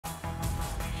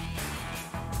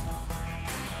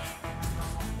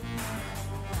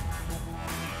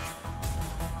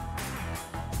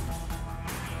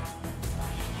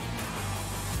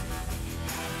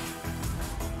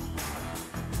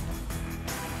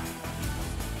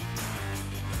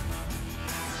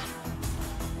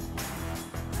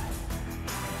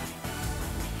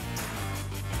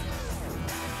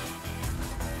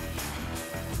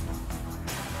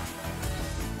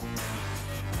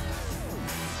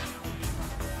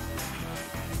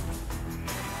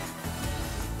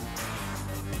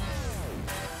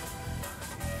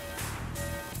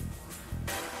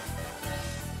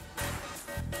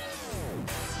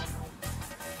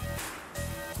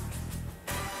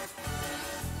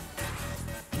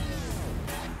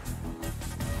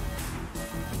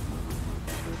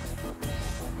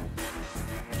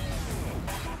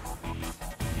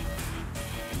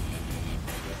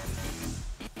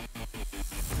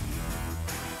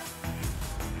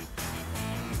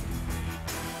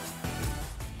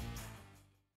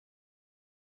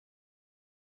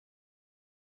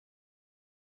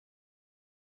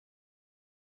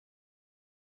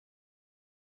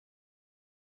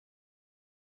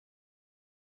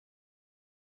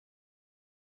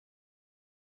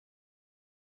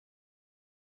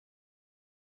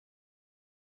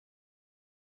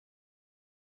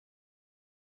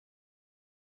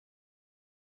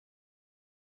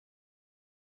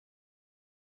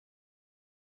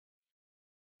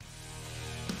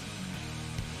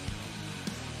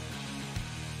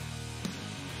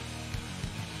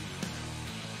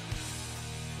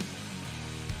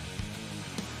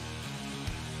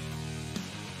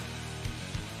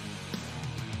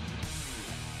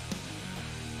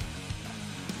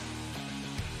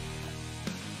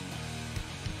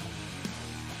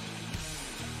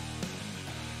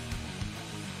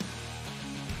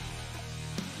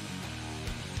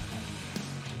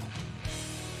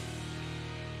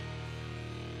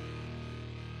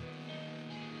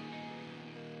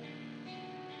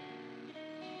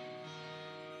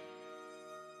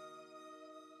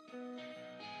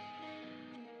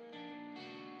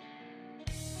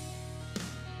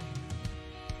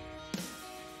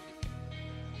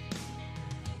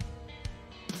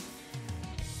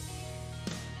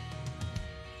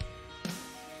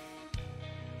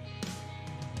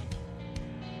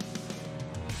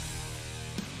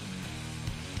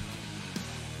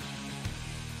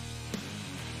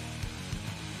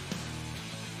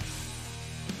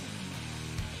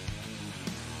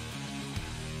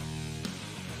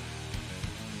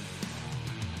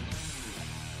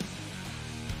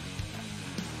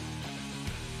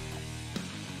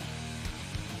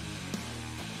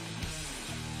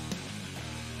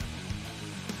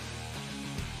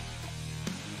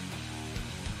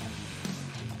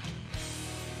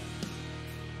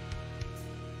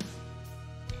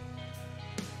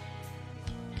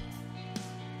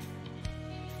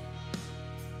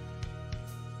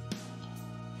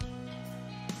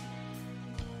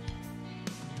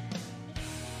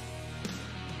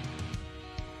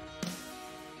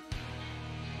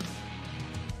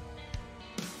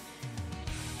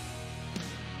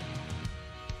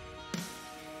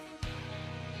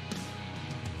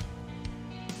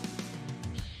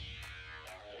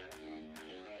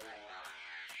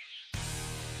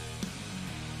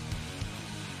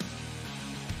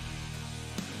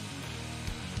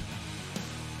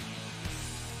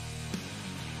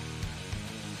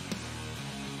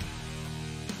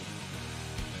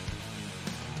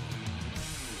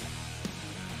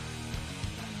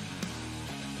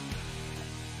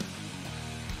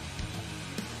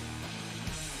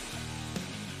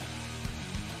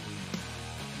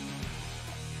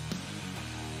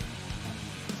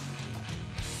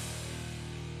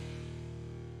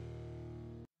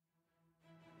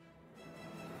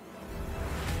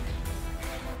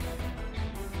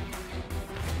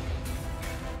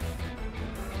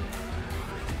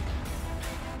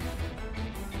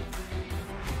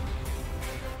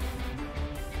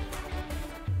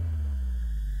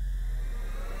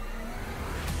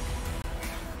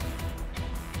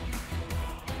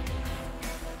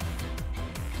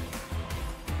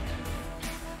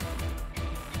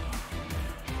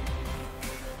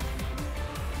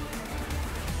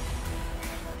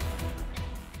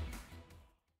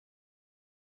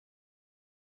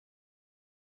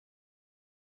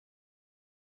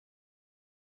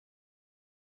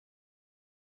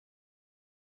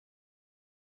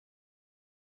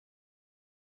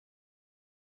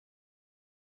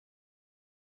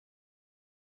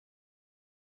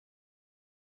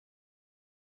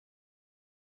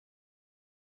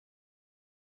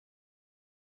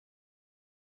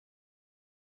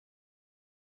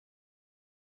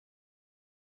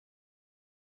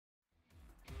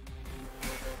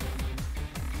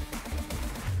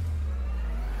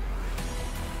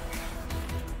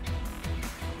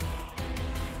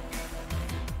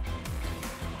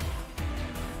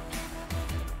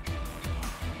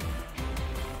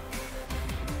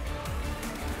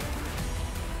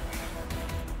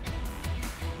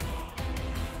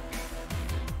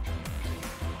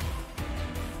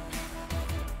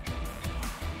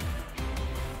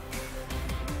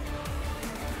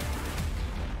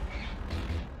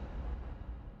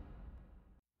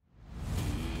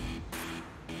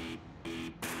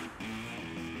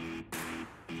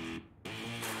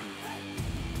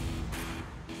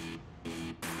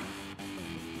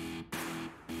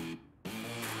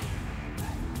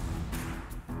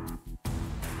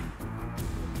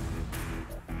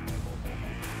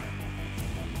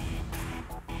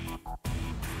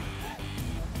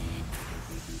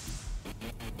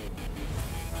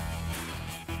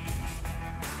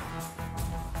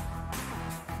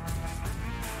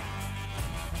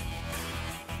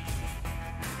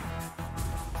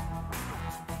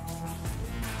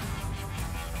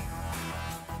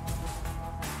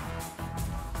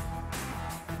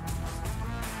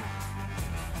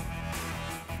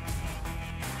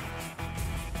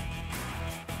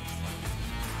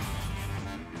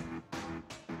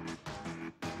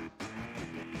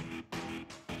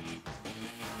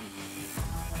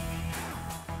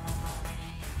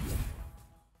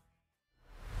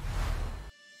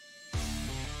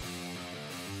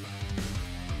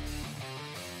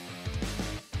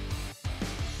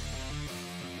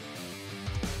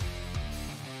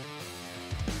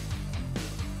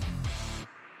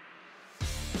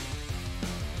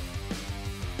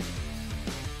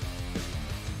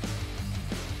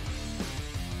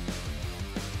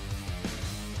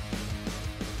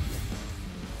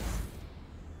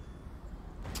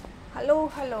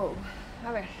Hello.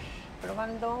 A ver,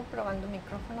 probando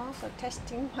micrófonos, so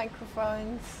testing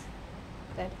microphones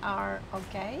that are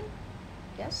okay.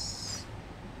 Yes,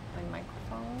 my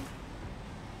microphone.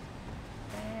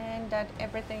 And that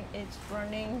everything is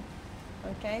running.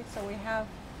 Okay, so we have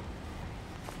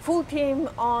full team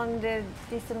on the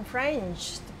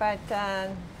Disenfranchised, but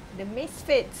the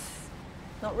misfits,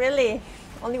 not really,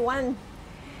 only one.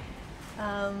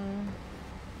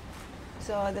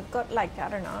 So they've got like, I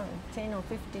don't know, 10 or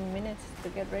 15 minutes to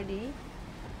get ready.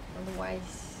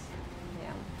 Otherwise,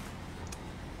 yeah.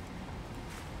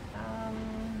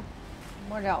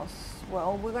 What else?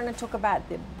 Well, we're going to talk about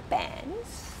the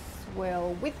bands.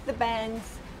 Well, with the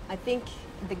bands, I think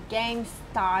the game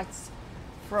starts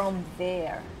from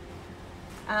there.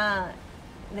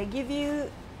 They give you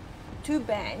 2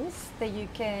 bands that you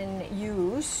can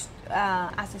use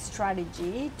as a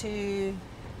strategy to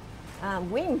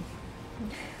win.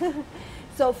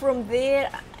 So from there,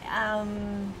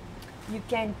 you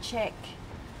can check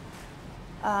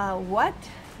what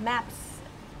maps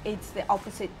it's the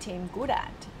opposite team good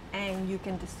at, and you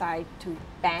can decide to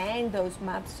ban those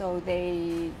maps so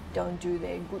they don't do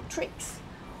their good tricks.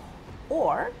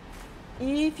 Or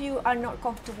if you are not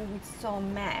comfortable with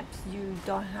some maps, you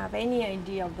don't have any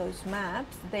idea of those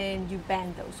maps, then you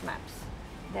ban those maps.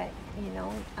 That, you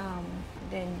know,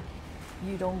 then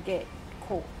you don't get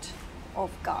caught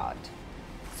off guard.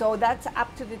 So that's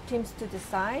up to the teams to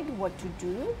decide what to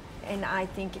do, and I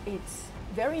think it's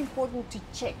very important to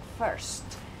check first.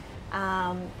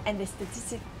 And the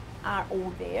statistics are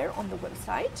all there on the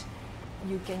website.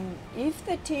 You can, if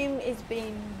the team is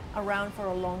been around for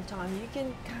a long time, you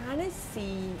can kind of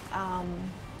see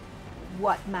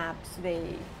what maps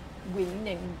they win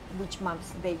and which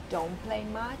maps they don't play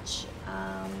much,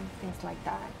 things like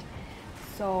that.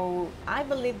 So I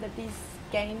believe that this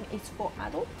game is for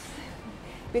adults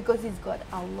because it's got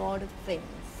a lot of things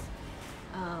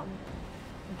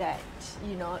that,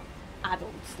 you know,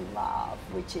 adults love,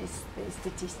 which is the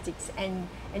statistics and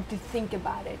to think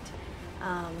about it.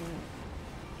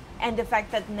 And the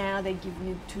fact that now they give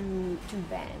you two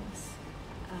bands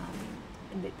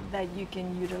that you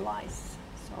can utilize.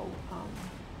 So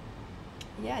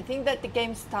yeah, I think that the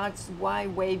game starts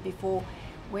way before.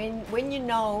 When you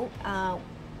know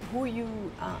who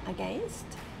you are against,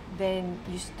 then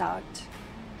you start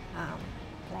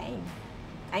playing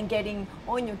and getting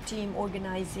on your team,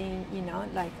 organizing, you know,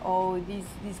 like, oh,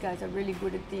 these guys are really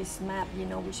good at this map, you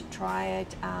know, we should try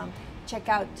it. Check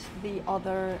out the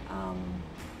other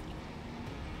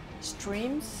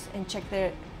streams and check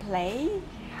their play,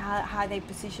 how they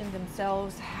position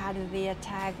themselves, how do they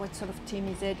attack, what sort of team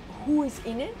is it, who is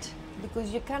in it,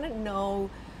 because you kind of know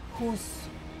who's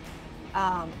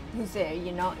there,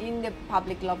 you know. In the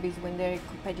public lobbies, when they're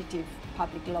competitive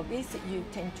public lobbies, you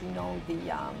tend to know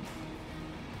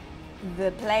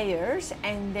the players,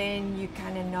 and then you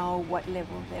kind of know what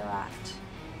level they're at,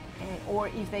 or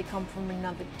if they come from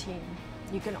another team.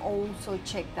 You can also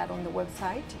check that on the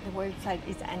website. The website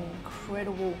is an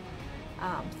incredible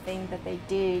thing that they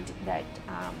did that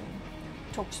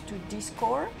talks to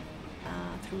Discord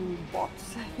through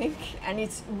bots, I think, and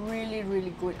it's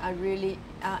really good. I really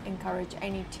encourage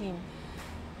any team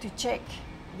to check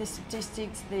the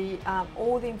statistics.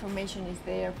 All the information is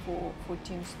there for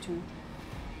teams to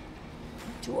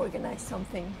organize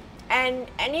something, and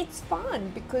it's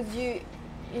fun because you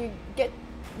get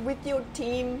with your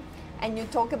team and you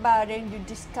talk about it, you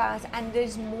discuss, and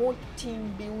there's more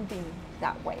team building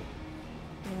that way.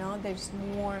 You know, there's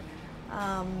more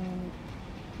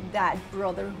that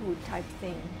brotherhood type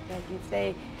thing, that if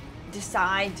they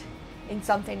decide in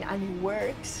something and it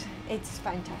works, it's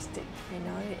fantastic, you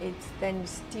know.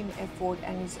 It's team effort,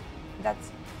 and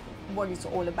that's what it's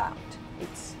all about.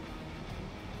 It's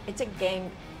a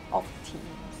game of teams.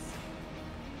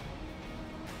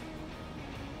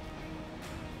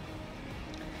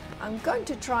 I'm going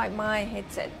to try my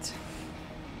headset.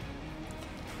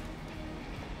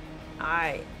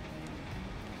 I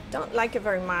don't like it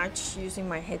very much using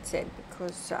my headset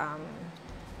because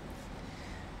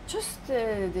just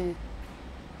the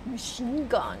machine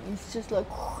gun is just like,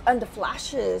 and the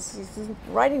flashes is just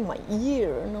right in my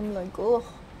ear, and I'm like, oh.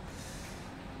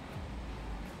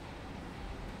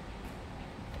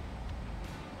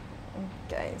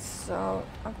 Okay, so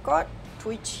I've got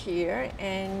Twitch here,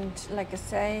 and like I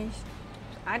say,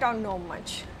 I don't know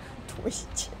much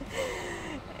Twitch,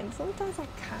 and sometimes I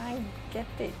can't get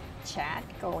the chat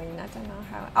going. I don't know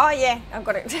how. Oh yeah, I've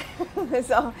got it.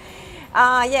 So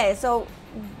yeah, so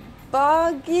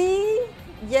Buggy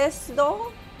Yes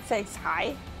Though says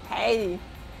hi. Hey.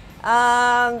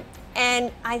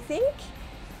 And I think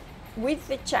with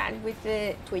the chat, with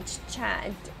the Twitch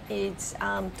chat, it's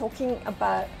talking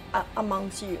about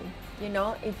amongst you. You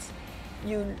know, it's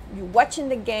you're watching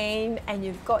the game and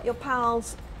you've got your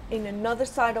pals in another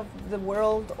side of the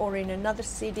world or in another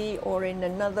city or in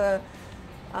another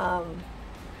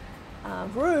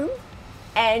room,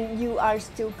 and you are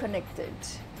still connected,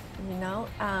 you know,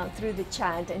 through the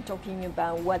chat and talking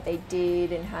about what they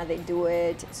did and how they do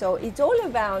it. So it's all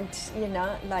about, you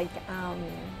know, like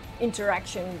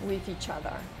interaction with each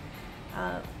other.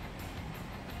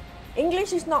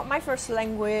 English is not my first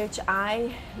language.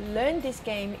 I learned this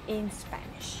game in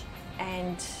Spanish,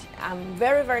 and I'm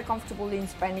very, very comfortable in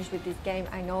Spanish with this game.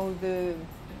 I know the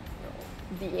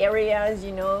areas,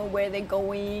 you know, where they're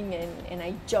going, and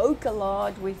I joke a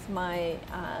lot with my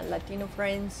Latino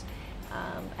friends.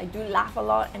 I do laugh a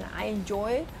lot, and I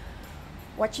enjoy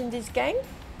watching this game.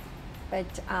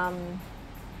 But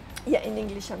yeah, in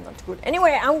English I'm not good.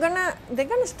 Anyway, they're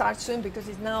gonna start soon because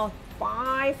it's now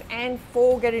 5 and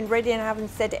 4 getting ready, and I haven't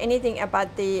said anything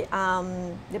about the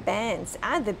bands.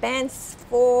 The bands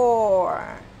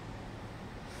for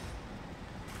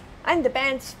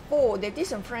the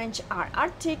Disenfranchised are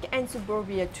Arctic and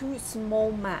Suburbia, 2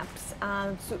 small maps.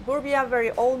 Suburbia,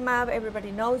 very old map,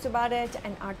 everybody knows about it,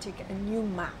 and Arctic, a new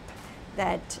map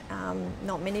that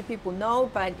not many people know,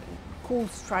 but cool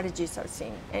strategies are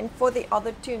seen. And for the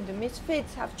other team, the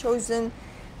Misfits have chosen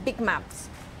big maps,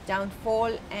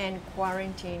 Downfall and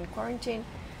Quarantine. Quarantine,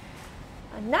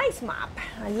 a nice map.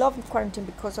 I love Quarantine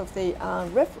because of the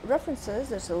references.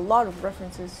 There's a lot of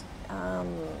references,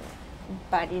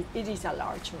 but it is a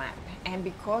large map. And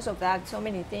because of that, so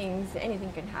many things,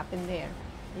 anything can happen there,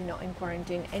 you know, in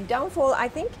Quarantine. And Downfall, I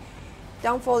think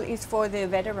Downfall is for the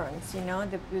veterans, you know,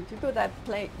 the people that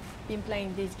been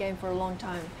playing this game for a long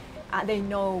time. They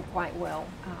know quite well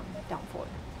Downfall.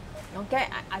 Okay,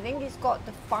 I think it's got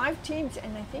the 5 teams,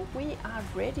 and I think we are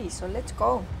ready. So let's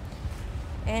go.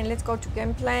 And let's go to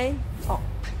gameplay. Oh,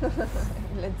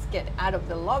 let's get out of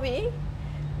the lobby.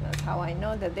 That's how I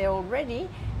know that they're all ready.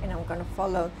 And I'm gonna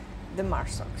follow the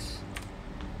Marsocs.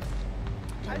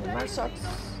 And the Marsocs.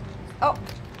 Oh,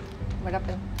 what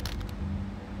happened?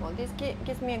 Well, this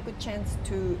gives me a good chance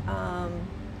to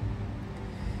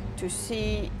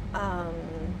see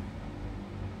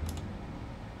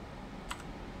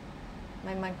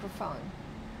my microphone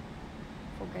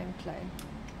for gameplay. I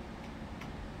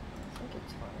think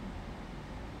it's fine.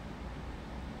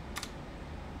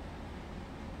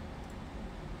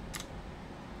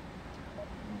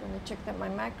 I'm going to check that my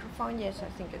microphone. Yes, I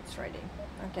think it's ready.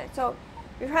 Okay, so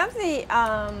we have the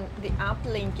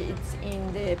uplink. It's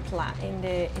in the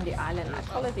island. I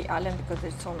call it the island because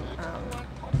there's some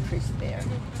trees there.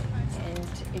 And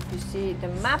if you see the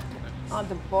map on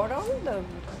the bottom, the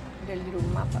little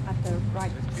map at the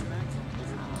right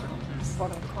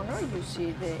bottom corner, you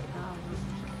see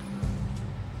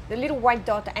the little white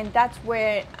dot, and that's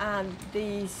where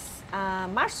these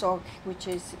Marsoc, which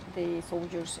is the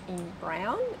soldiers in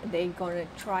brown, they're gonna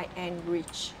try and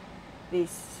reach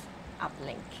this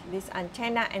uplink, this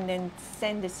antenna, and then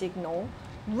send the signal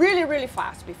really, really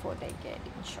fast before they get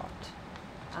in shot.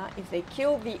 If they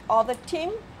kill the other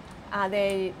team,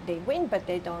 they win, but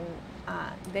they don't.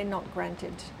 They're not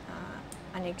granted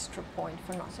an extra point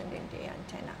for not sending the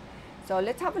antenna. So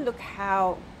let's have a look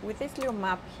how, with this little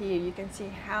map here, you can see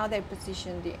how they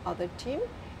position the other team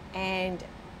and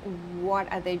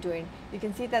what are they doing. You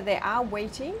can see that they are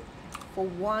waiting for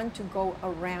one to go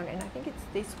around, and I think it's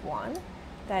this one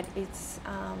that it's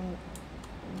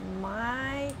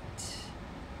might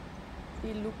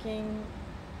be looking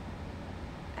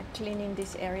at cleaning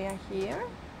this area here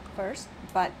first,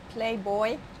 but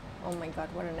Playboy, oh my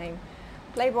god, what a name.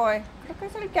 Playboy, creo que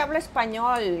es el que habla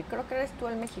español, creo que eres tú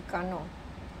el mexicano.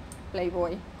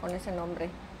 Playboy, con ese nombre,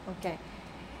 okay.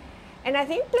 And I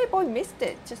think Playboy missed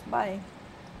it just by,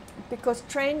 because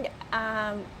Train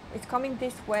is coming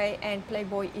this way and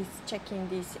Playboy is checking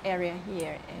this area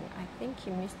here, and I think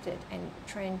he missed it, and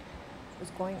Train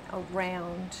was going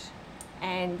around,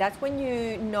 and that's when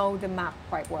you know the map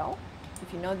quite well.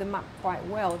 If you know the map quite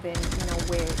well, then you know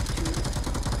where to.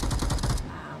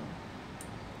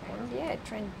 And yeah,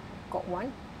 Trent got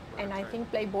one, and I think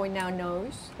Playboy now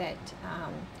knows that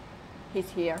he's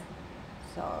here,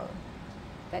 so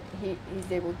that he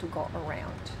is able to go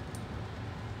around.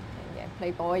 And yeah,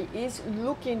 Playboy is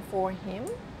looking for him.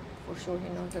 For sure, he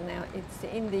knows it now. It's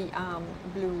in the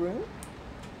blue room,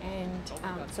 and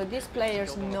so these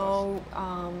players know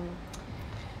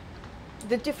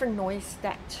the different noise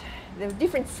that. The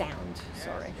different sound,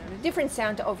 sorry, the different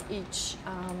sound of each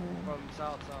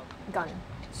gun.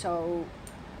 So,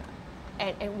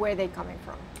 and where they're coming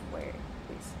from, where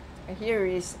is Here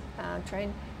is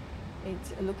Trent.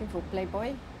 It's looking for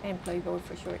Playboy, and Playboy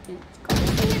for sure it's coming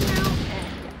here now.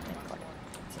 And yeah, I got it.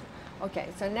 Okay,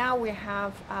 so now we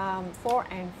have 4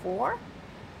 and 4,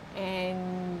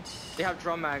 and they have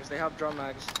drum mags. They have drum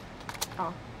mags.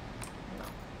 Oh no,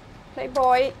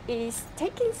 Playboy is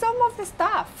taking some of the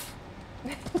stuff.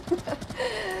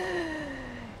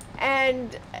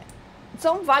 And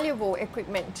some valuable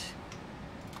equipment.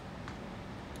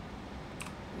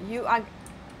 You are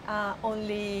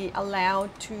only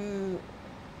allowed to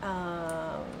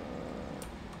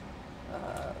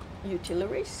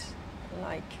utileries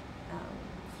like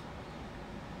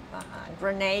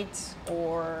grenades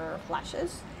or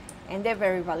flashes, and they're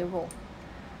very valuable.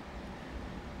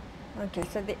 Okay,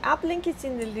 so the uplink is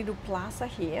in the little plaza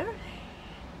here.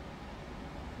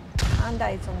 Panda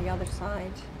is on the other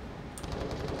side.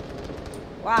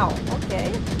 Wow,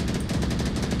 okay.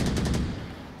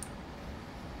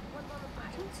 I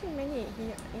don't see many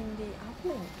here in the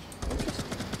uplink.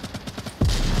 Interesting.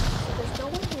 So there's no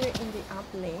one here in the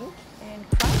uplink, and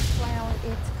Crash Cloud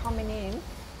is coming in,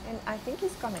 and I think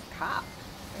he's gonna cap,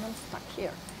 and I'm stuck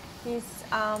here. He's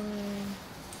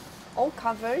all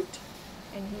covered,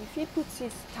 and if he puts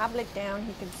his tablet down,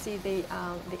 he can see the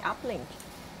uplink.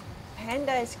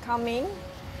 Panda is coming,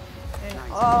 and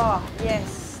nice. Oh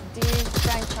yes,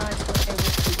 Disenfranchised was able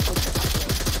to put the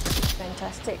uplink.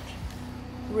 Fantastic,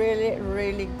 really,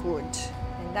 really good,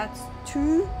 and that's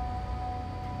 2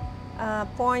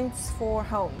 points for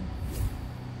home,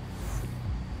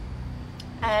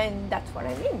 and that's what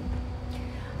I mean.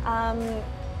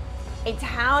 It's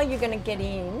how you're gonna get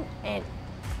in and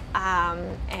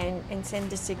send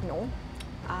the signal,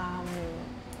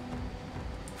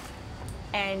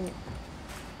 and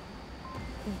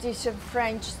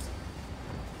Disenfranchised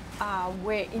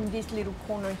were in this little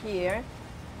corner here,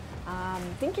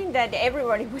 thinking that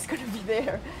everybody was going to be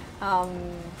there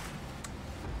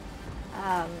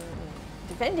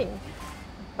defending,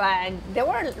 but they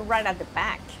were right at the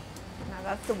back. Now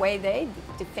that's the way they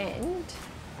defend,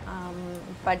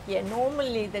 but yeah,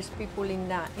 normally there's people in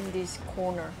this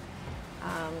corner,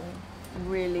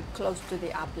 really close to the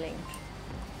uplink.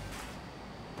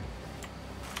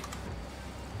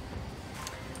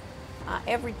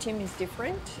 Every team is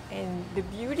different, and the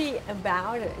beauty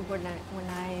about it when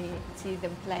I see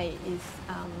them play is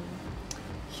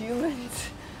humans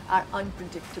are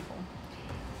unpredictable,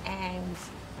 and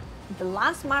the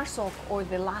last Marsok or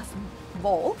the last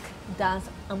Volk does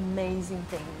amazing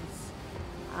things.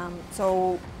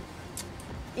 So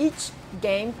each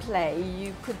gameplay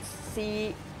you could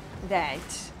see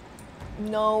that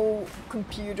no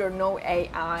computer, no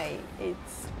AI,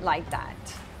 it's like that.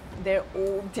 They're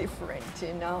all different,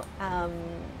 you know.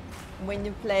 When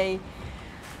you play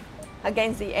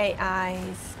against the AI,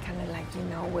 it's kind of like, you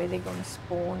know, where they're going to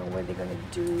spawn or what they're going to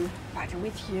do. But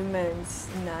with humans,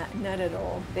 not at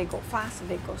all. They go fast,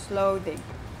 they go slow, they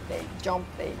jump,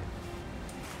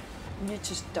 you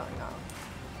just don't know.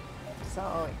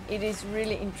 So it is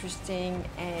really interesting,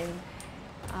 and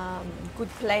good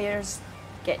players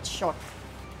get shot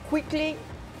quickly,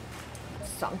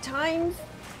 sometimes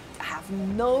have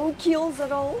no kills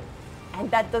at all, and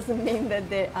that doesn't mean that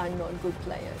they are not good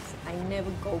players. I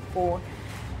never go for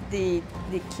the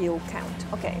kill count.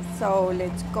 Okay, so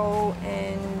let's go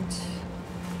and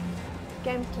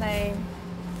gameplay,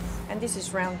 and this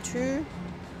is round 2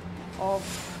 of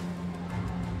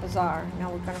Bazaar. Now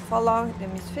we're gonna follow the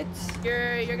Misfits.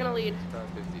 You're gonna lead.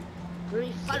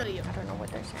 Really follow you. I don't know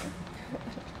what they're saying.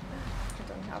 I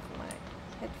don't have my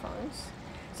headphones.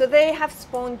 So they have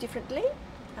spawned differently.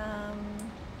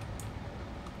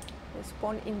 They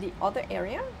spawn in the other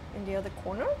area, in the other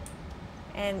corner,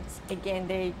 and again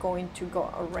they're going to go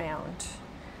around.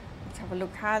 Let's have a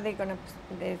look how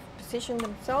they've positioned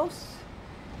themselves,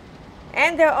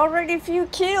 and there are already a few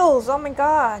kills. Oh my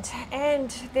god!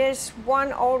 And there's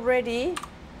one already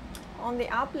on the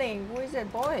uplink. Who is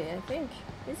that boy? I think,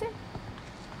 is it?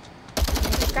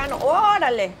 Mexicano.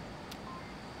 ¡Órale!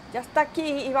 Ya está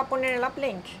aquí, iba a poner el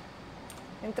uplink.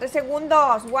 En 3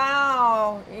 segundos,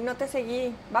 wow, y no te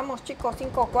seguí. Vamos chicos,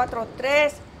 5, 4,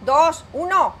 3, 2,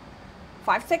 1.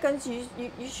 5 seconds, you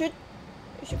should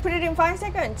put it in 5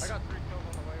 seconds. I got 3 kills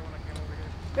on the way when I came over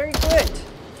here. Very good.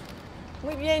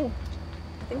 Muy bien.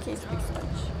 I think he speaks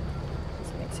Spanish.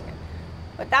 He's Mexican.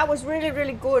 But that was really,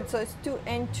 really good. So it's 2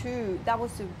 and 2. That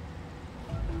was so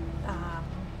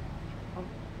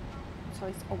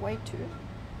it's away 2.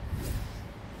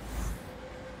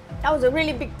 That was a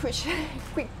really big push,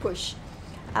 quick push.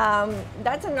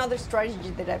 That's another strategy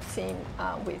that I've seen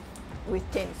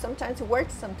with teams. Sometimes it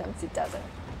works, sometimes it doesn't.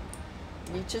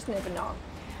 You just never know.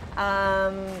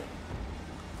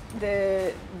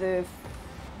 the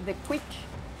quick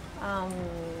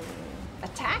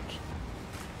attack.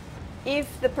 If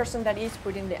the person that is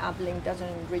putting the uplink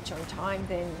doesn't reach on time,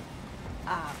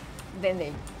 then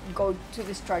they go to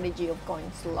the strategy of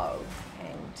going slow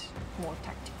and more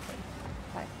tactically.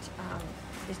 But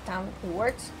this time it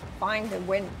works fine. They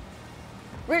went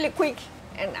really quick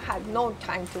and had no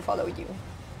time to follow you.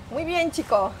 Muy bien,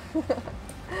 chico.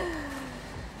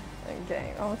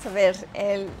 Okay, vamos a ver.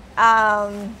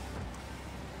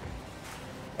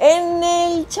 En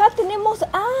el chat tenemos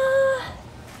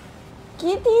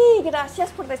Kitty,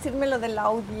 gracias por decirme lo del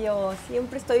audio.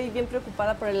 Siempre estoy bien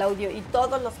preocupada por el audio y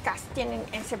todos los casts tienen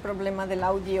ese problema del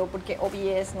audio porque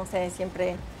OBS, no sé,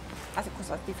 siempre hace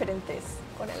cosas diferentes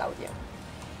con el audio.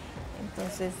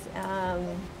 Entonces,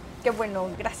 qué bueno,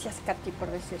 gracias Katy por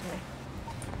decirme.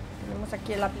 Tenemos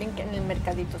aquí el uplink en el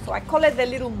mercadito. So I call it the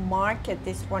little market,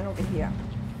 this one over here.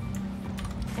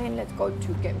 And let's go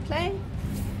to gameplay.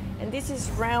 And this is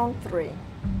round 3.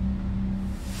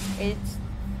 It's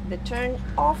the turn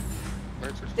of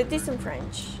the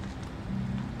Disenfranchised.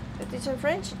 The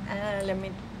Disenfranchised. Let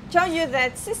me tell you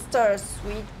that Sister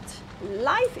Sweet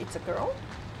Life, it's a girl.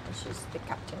 And she's the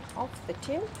captain of the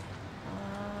team.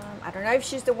 I don't know if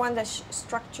she's the one that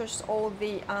structures all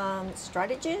the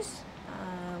strategies.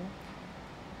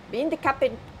 Being the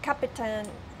captain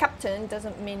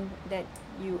doesn't mean that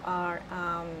you are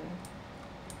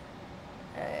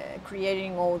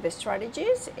creating all the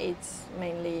strategies. It's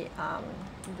mainly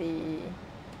the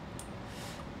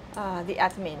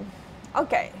admin.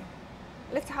 Okay,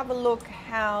 let's have a look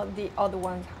how the other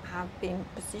ones have been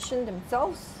positioned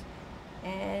themselves.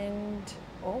 And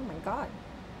oh my God,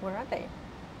 where are they?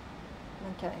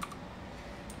 Okay,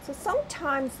 so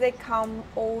sometimes they come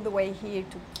all the way here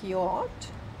to Kyoto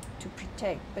to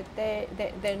protect, but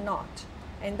they're not.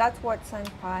 And that's what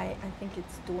Senpai, I think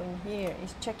it's doing here,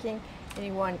 is checking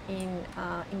anyone in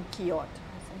Kyoto.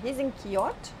 So he's in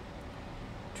Kyoto,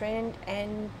 Trend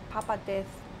and Papa Death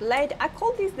Blade. I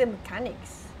call these the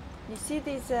mechanics. You see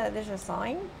these, there's a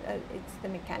sign, it's the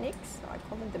mechanics, so I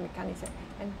call them the mechanics.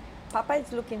 And Papa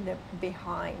is looking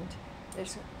behind.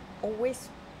 There's always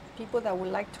people that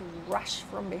would like to rush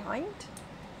from behind.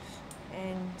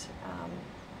 And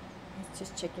he's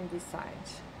just checking this side.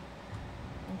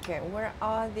 Okay, where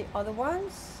are the other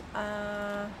ones?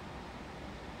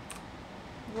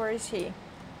 Where is he?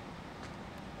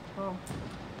 Oh,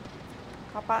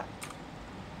 Papa.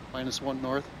 -1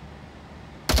 north.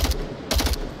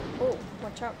 Oh,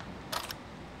 watch out.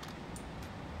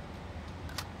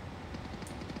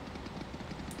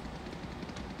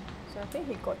 So I think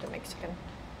he got the Mexican.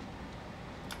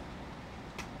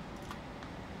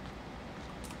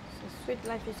 Sweet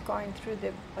Life is going through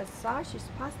the bazaar. She's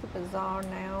past the bazaar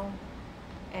now.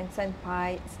 And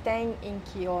Senpai staying in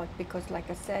Kyoto because, like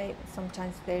I say,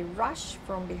 sometimes they rush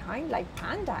from behind, like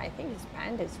Panda. I think his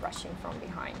Panda is rushing from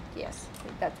behind. Yes,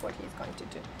 that's what he's going to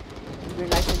do. He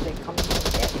realizes they're coming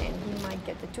from there and he might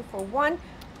get the 2-for-1,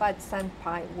 but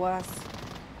Senpai was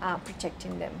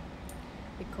protecting them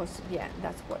because, yeah,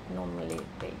 that's what normally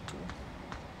they do.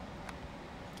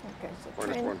 Okay, so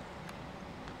Trent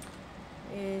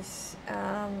is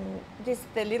this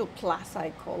the little plaza,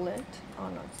 I call it. Oh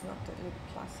no, it's not the little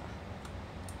plaza.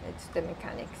 It's the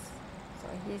mechanics. So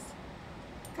he's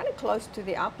kind of close to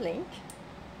the uplink,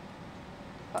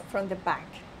 but from the back.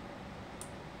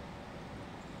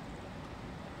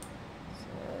 So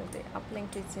the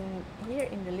uplink is in here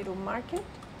in the little market,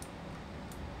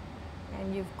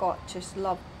 and you've got just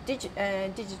love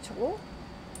digital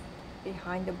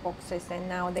behind the boxes, and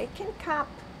now they can cap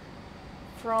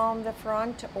from the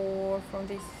front or from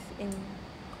this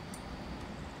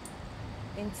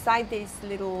inside this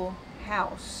little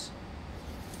house.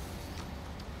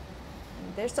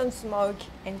 And there's some smoke,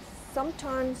 and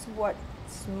sometimes what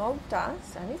smoke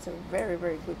does, and it's a very,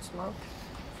 very good smoke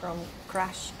from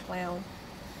Crash Clown,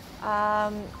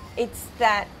 it's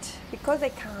that because they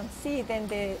can't see, then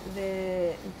they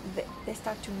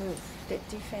start to move. The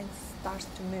defense starts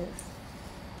to move.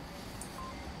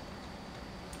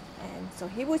 And so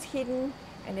he was hidden,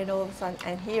 and then all of a sudden,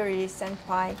 and here he is,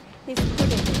 Senpai. He's putting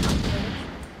the uplink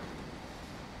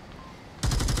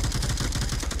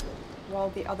while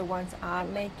the other ones are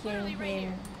making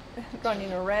him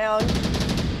running around.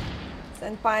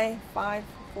 Senpai, 5,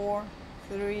 4,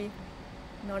 3.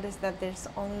 Notice that there's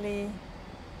only...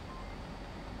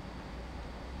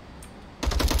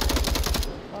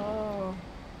 Oh,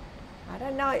 I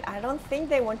don't know. I don't think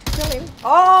they want to kill him.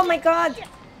 Oh my God!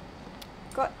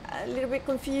 Got a little bit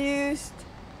confused.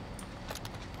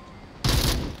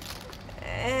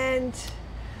 And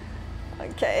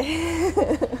okay.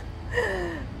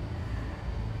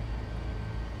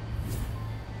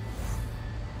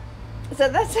 So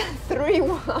that's a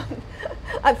 3-1,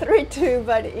 a 3-2,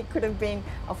 but it could have been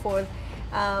a 4th.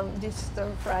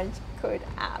 Disenfranchised could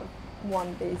have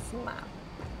won this map.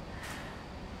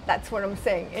 That's what I'm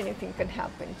saying. Anything can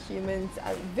happen. Humans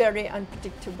are very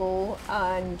unpredictable,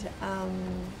 and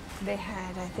they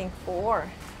had, I think, 4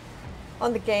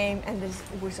 on the game, and there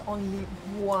was only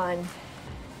one.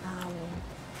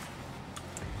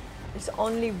 There's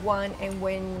only one, and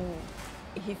when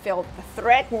he felt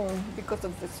threatened because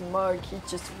of the smoke, he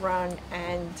just ran,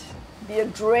 and the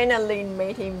adrenaline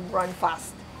made him run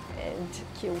fast and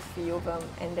kill 3 of them,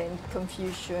 and then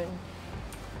confusion,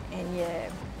 and yeah,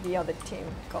 the other team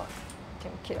got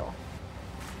 10 kill.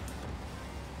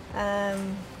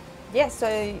 Yeah, so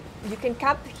you can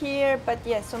cap here, but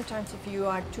yeah, sometimes if you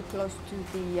are too close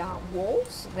to the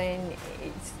walls, then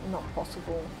it's not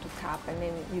possible to cap, and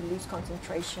then you lose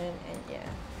concentration, and yeah.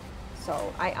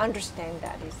 So I understand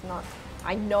that. It's not,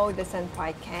 I know the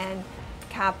senpai can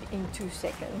cap in 2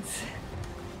 seconds,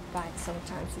 but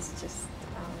sometimes it's just,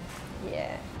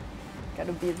 yeah,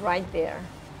 gotta be right there.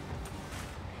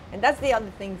 And that's the other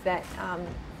thing that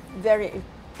very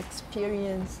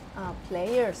experienced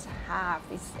players have,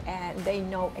 is they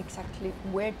know exactly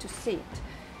where to sit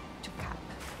to cap.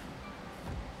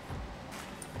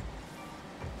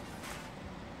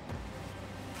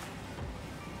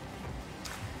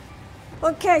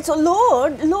 Okay, so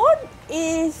Lord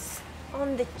is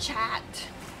on the chat.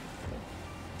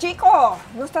 Chico,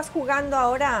 no estás jugando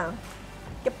ahora.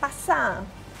 ¿Qué pasa?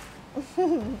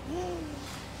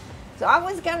 So I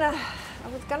was gonna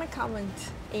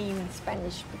comment in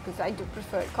Spanish, because I do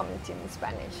prefer commenting in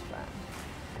Spanish, but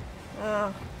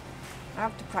I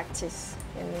have to practice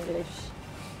in English.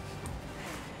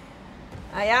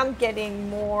 I am getting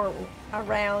more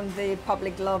around the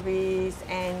public lobbies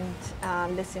and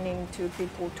listening to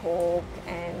people talk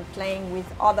and playing with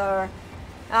other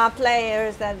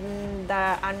players that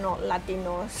are not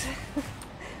Latinos.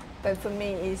 But for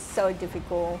me, it's so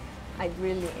difficult. I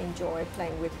really enjoy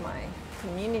playing with my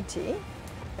community,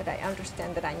 but I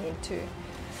understand that I need to.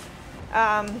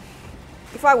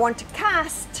 If I want to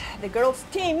cast the girls'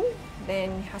 team,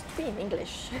 then it has to be in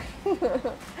English.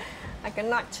 I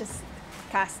cannot just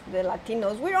cast the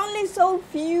Latinos. We're only so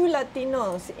few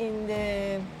Latinos in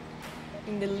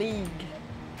the league.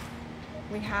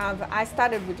 I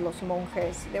started with Los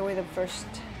Monjes. They were the first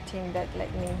team that let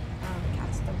me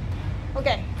cast them.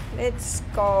 Okay, let's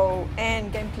go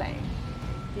and gameplay.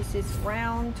 This is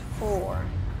round 4,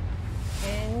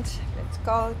 and let's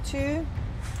go to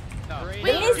the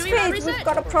Misfits. We've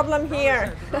got a problem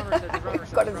here.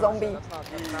 We've got a zombie.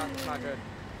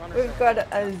 We've got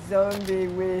a zombie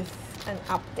with an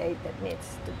update that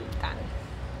needs to be done.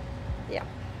 Yeah.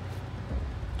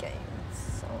 Okay,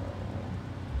 so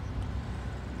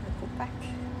I'll go back.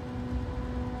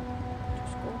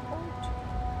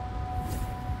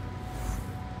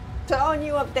 So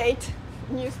new update,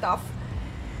 new stuff.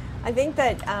 I think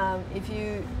that if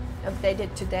you update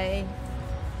it today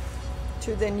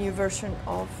to the new version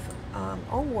of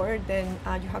Onward, then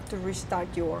you have to restart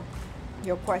your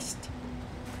quest.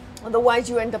 Otherwise,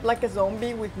 you end up like a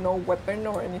zombie with no weapon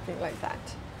or anything like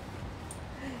that.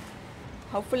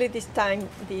 Hopefully this time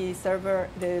the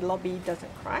lobby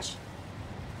doesn't crash.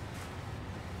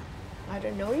 I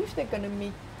don't know if they're gonna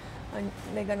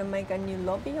make a new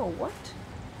lobby or what.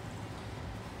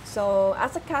 So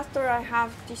as a caster, I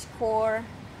have Discord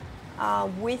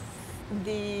with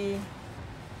the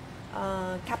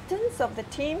captains of the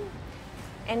team,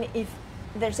 and if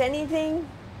there's anything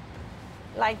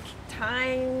like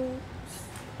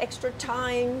extra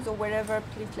times or whatever,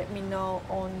 please let me know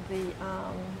on the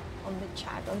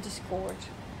chat on Discord,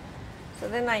 so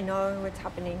then I know what's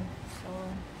happening. So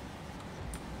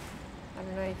I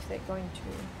don't know if they're going to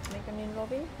make a new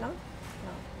lobby. No.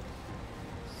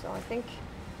 So I think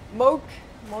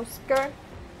Mosker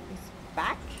is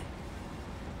back.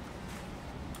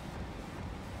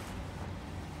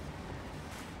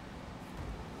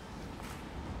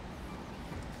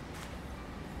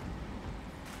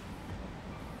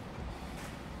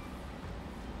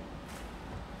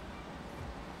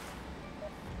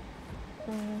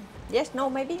 Yes, no,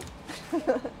 maybe.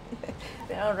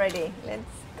 They're all ready. Let's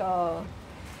go.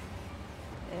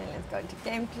 And let's go to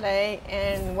gameplay.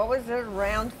 And what was it?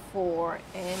 Round 4,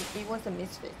 and it was the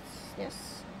Misfits.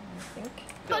 Yes, I think.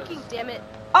 Fucking damn it.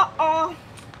 Uh-oh.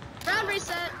 Round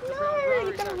reset. No,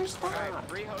 you gotta restart.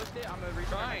 Rehost it. I'm gonna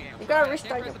restart. You gotta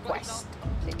restart your quest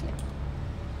completely.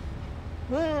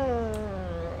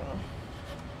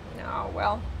 No,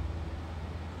 well,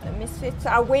 the Misfits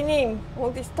are winning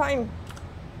all this time.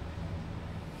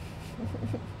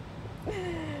 What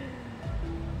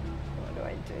do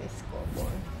I to his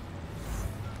scoreboard.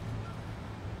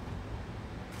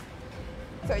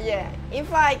 So yeah,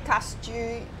 if I cast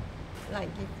you, like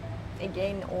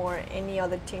again, or any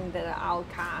other team that I'll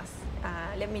cast,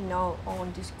 let me know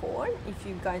on Discord if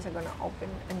you guys are gonna open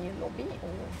a new lobby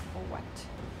or what.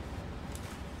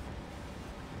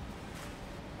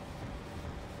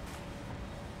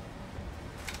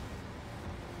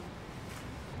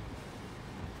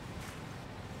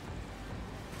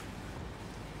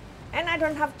 And I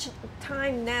don't have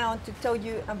time now to tell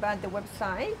you about the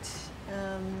website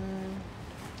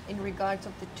in regards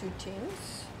of the two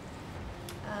teams.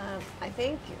 I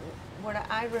think what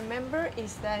I remember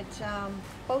is that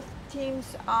both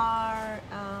teams are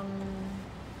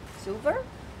silver,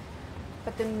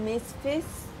 but the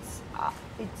Misfits,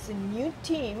 it's a new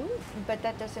team, but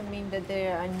that doesn't mean that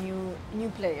they are new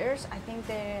players. I think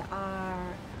they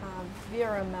are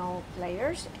VRML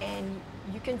players, and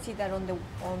you can see that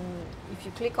if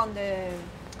you click on their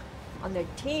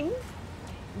team,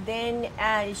 then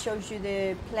it shows you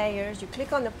the players. You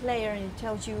click on the player and it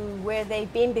tells you where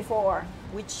they've been before,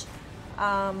 which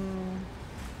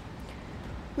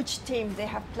team they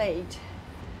have played,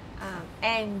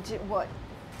 and what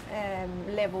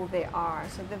level they are.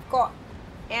 So they've got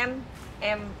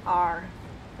MMR,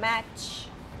 matching,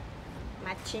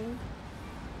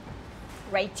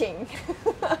 rating,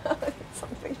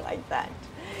 something like that.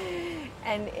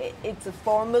 And it's a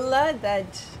formula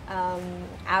that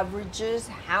averages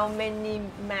how many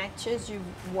matches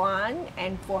you've won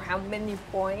and for how many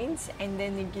points, and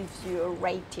then it gives you a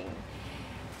rating.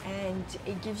 And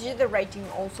it gives you the rating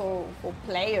also for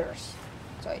players.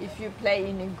 So if you play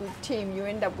in a good team, you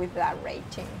end up with that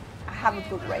rating. I have a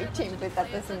good rating, but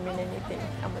that doesn't mean anything.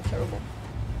 I'm a terrible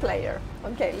player.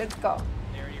 Okay, let's go.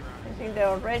 I think they're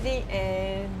all ready,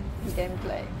 and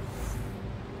gameplay.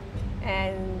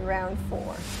 And round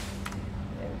 4.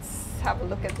 Let's have a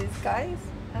look at these guys.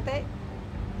 Are they?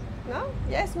 No?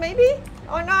 Yes, maybe?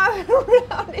 Oh no!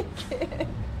 Round again.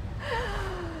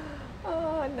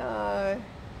 Oh no.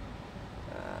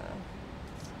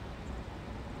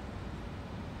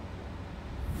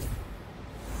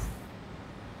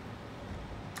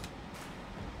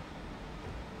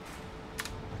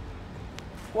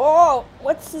 Whoa!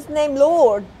 What's his name?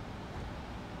 Lord?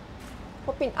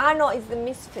 Hoping. Ah, no, it's the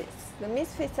Misfits. The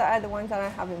Misfits are the ones that are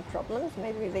having problems.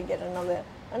 Maybe they get another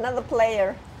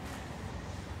player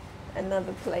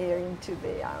into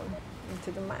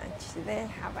the match. They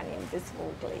have an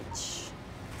invisible glitch.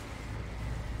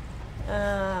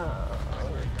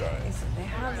 Okay, so they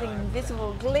have the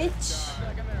invisible glitch. I feel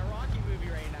like I'm in a Rocky movie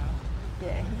right now.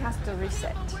 Yeah, he has to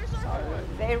reset. So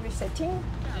they're resetting,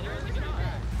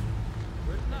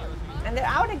 and they're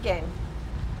out again.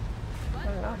 I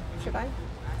don't know. Should I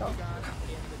go?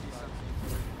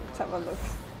 Let's have a look.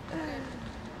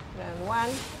 Round 1.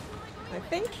 I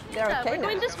think they're okay We're now.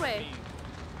 going this way.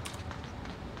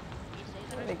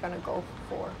 What are they gonna go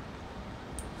for?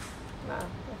 No,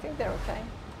 I think they're okay.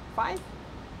 5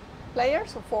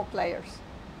 players or 4 players?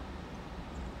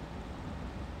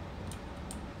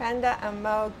 Panda and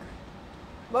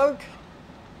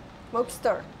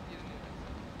Mogster.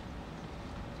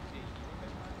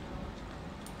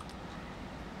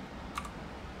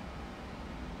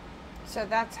 So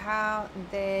that's how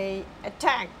they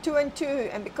attack, 2 and 2,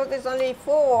 and because there's only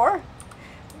 4,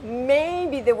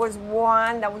 maybe there was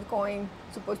one that was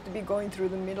supposed to be going through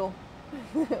the middle.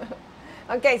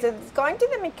 Okay, so it's going to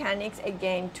the mechanics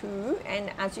again too,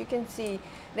 and as you can see,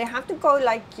 they have to go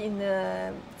like in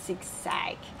a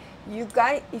zigzag. You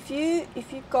guys, if you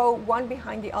go one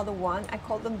behind the other one, I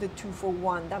call them the 2 for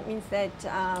 1. That means that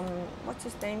what's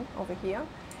his name over here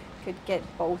could get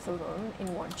both of them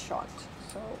in one shot.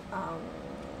 So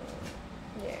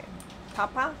yeah,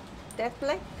 Papa,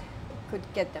 Deathblade could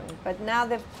get them, but now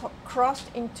they've crossed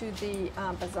into the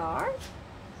bazaar,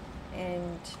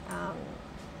 and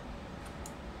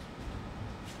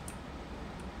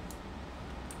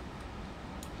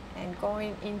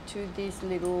going into this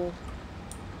little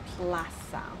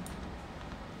plaza,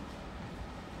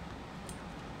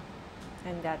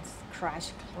 and that's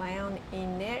Crash Clown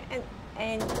in there,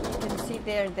 and you can see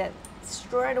there that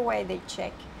straight away they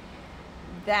check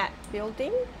that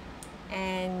building,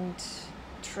 and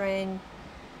Trent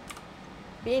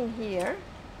being here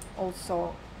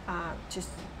also just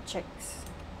checks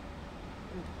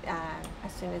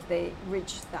as soon as they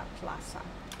reach that plaza.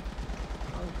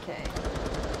 Okay,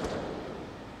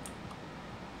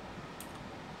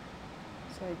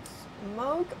 so it's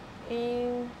Moog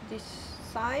in this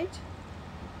side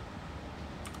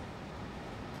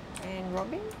and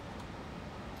Robin,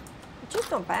 which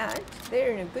is not bad.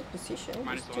 They're in a good position,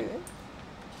 these two.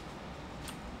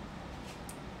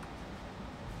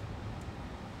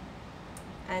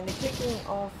 and the clicking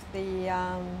of the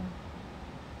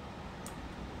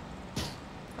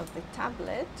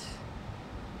tablet.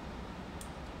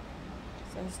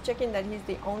 So he's checking that he's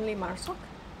the only Marsoc,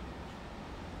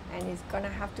 and he's gonna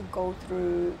have to go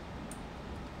through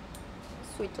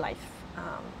Sweet Life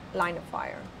line of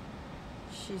fire.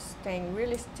 She's staying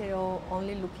really still,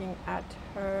 only looking at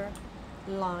her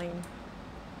line.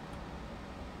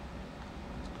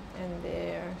 And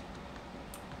there.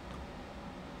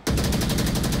 And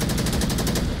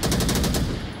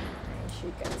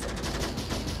she gets it.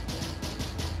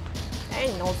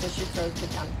 And also she throws the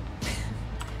gun.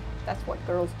 That's what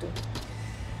girls do.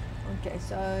 Okay,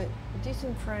 so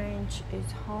Disenfranchised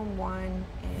is home one,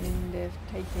 and they've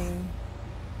taken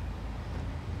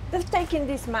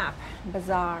this map,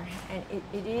 Bazaar, and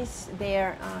it is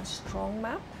their strong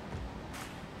map.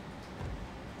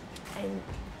 And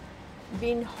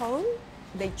being home,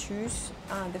 they choose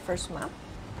the first map,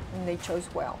 and they chose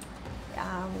well.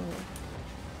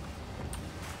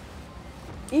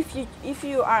 If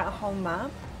you are a home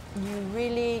map, you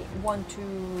really want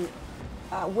to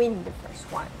win the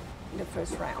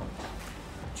first round.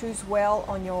 Choose well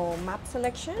on your map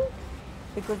selection,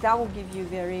 because that will give you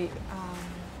very,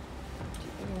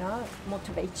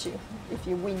 motivate you if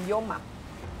you win your map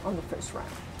on the first round.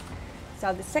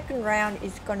 So the second round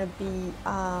is going to be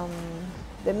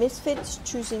the Misfits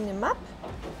choosing the map.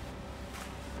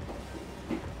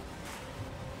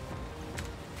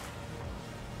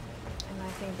 And I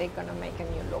think they're going to make a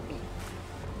new lobby.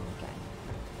 Okay.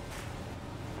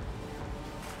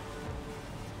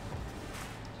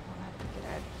 So I'll have to get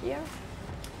out of here.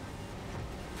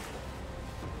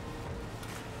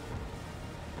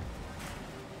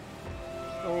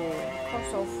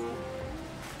 So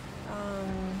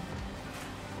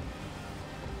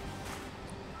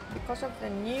because of the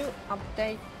new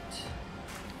update,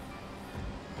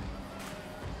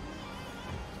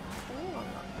 happening or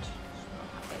not? It's not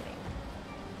happening.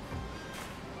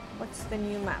 What's the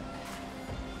new map?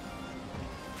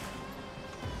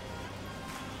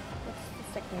 What's the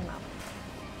second map?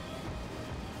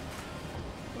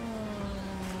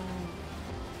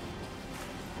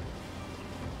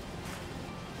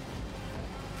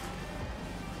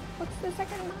 What's the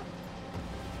second map?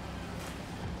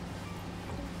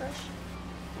 Fresh.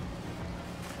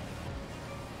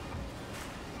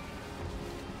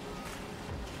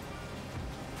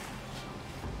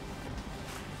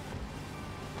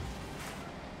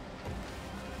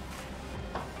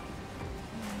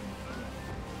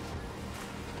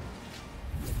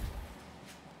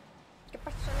 ¿Qué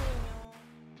pasó, niño?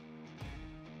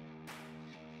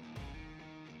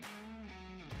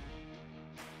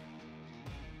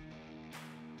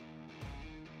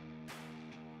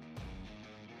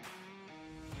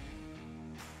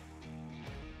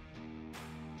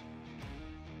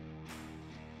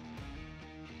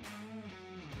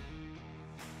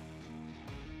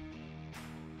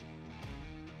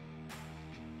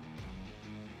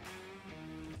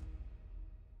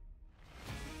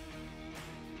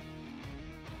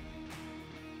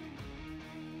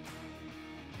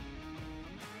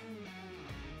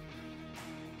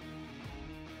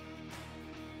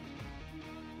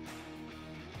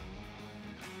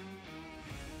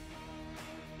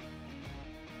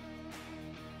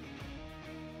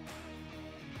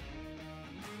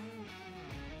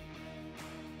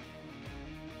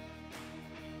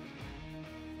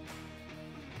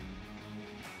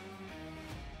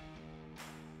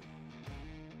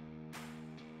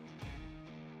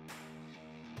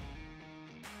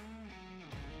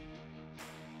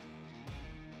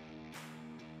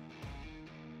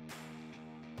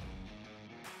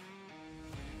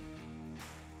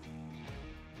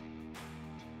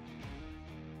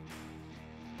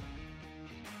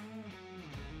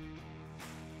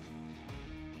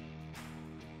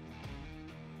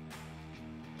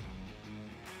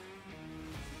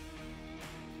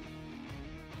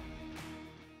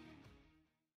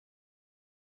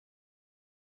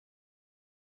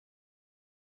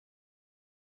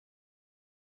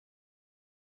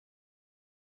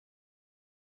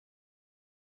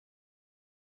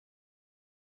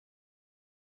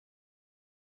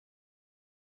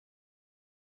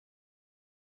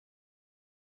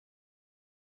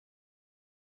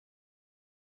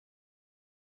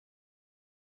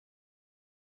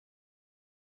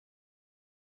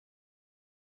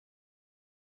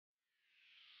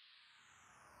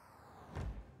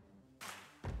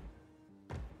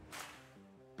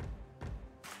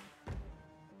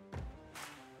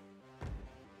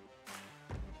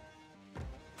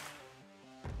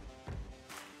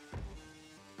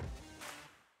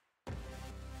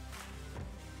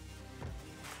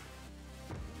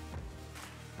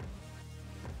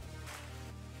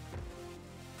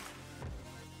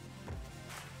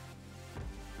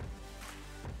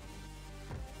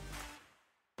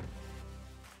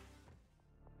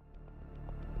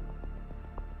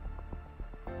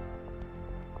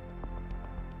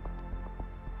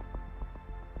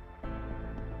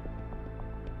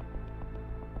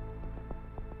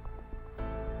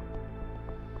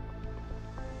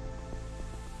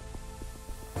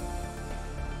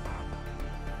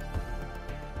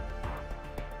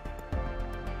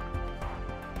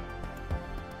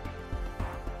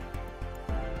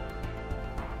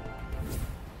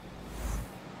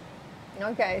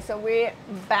 Okay, so we're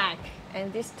back,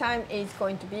 and this time it's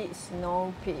going to be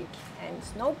Snow Peak. And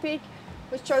Snow Peak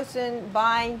was chosen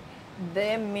by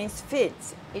the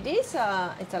Misfits. It's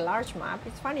a large map.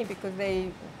 It's funny because they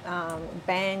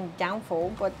banned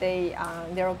Downfall, but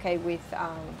they're okay with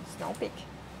Snow Peak.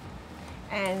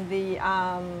 And the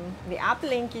app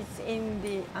link is in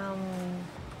the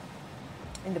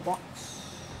box,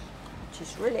 which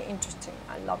is really interesting.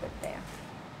 I love it there.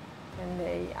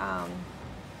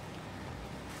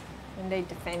 And they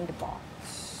defend the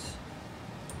box.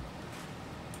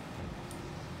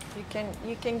 You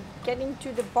can get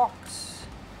into the box.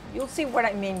 You'll see what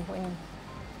I mean when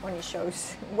it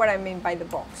shows what I mean by the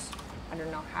box. I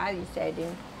don't know how you say it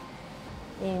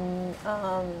in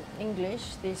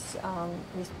English. This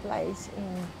place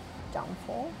in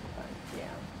Downfall, but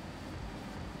yeah.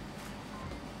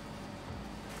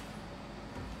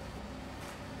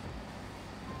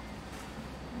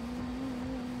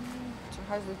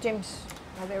 How's the teams?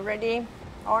 Are they ready?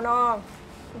 Oh no!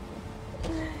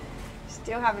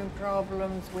 Still having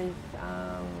problems with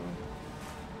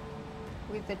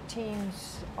the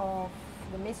teams of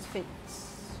the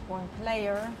Misfits. One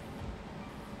player.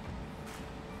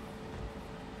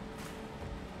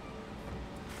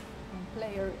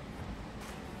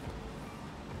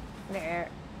 Their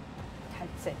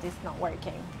headset is not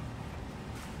working.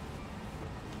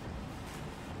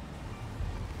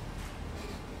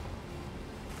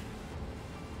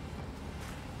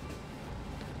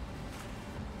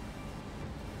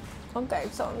 Okay,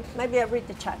 so maybe I read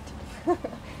the chat.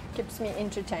 Keeps me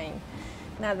entertained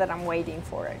now that I'm waiting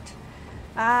for it.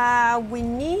 We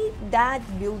need that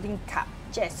building cap.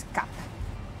 Yes, cap.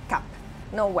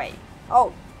 No way.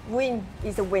 Oh, win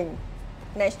is a win.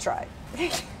 Nice try.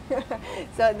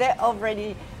 So they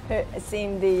already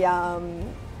seen the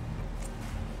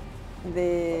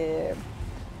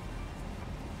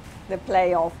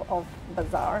play of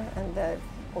Bazaar, and they've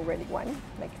already won.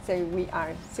 Like I say, we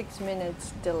are 6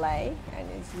 minutes delay, and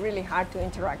it's really hard to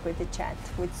interact with the chat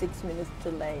with 6 minutes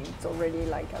delay. It's already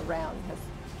like a round has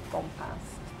gone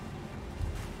past.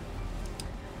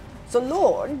 So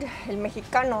Lord, el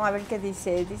mexicano, a ver qué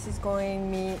dice. This is going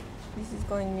me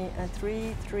a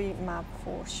 3-3 map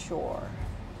for sure.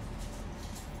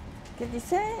 ¿Qué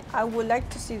dice? I would like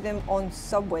to see them on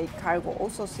Subway Cargo.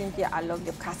 Also, Cynthia, I love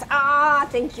your cast.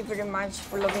 Thank you very much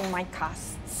for loving my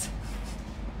casts.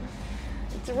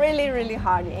 It's really, really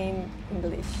hard in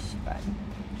English, but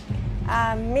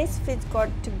Misfits got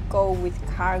to go with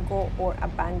Cargo or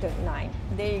Abandoned 9.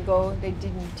 There you go, they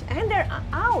didn't. And they're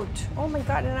out. Oh my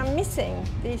God, and I'm missing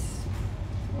this.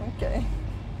 Okay.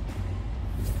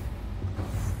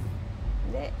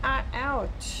 They are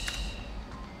out.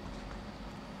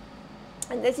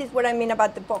 And this is what I mean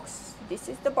about the box. This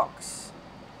is the box.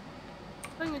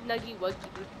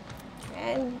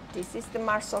 And this is the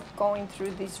Marsoc going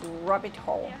through this rabbit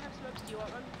hole. Yeah, I have some ups. Do you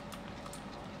want one?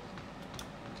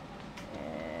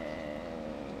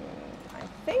 And I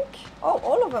think,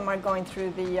 all of them are going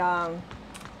through the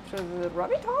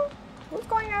rabbit hole. Who's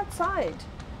going outside?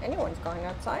 Anyone's going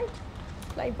outside?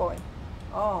 Playboy.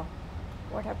 Oh,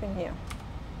 what happened here?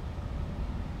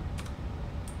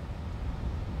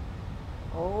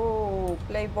 Oh,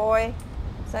 Playboy,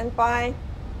 Senpai,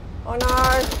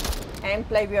 Honor, and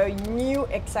Playboy knew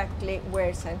exactly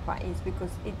where Senpai is because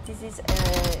this is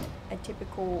a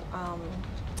typical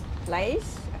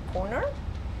place, a corner,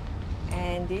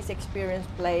 and these experienced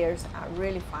players are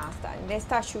really fast and they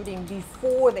start shooting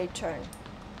before they turn.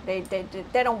 They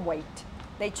don't wait.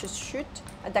 They just shoot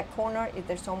at that corner. If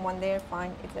there's someone there,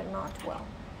 fine. If they're not, well.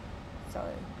 So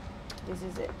this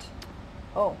is it.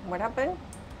 Oh, what happened?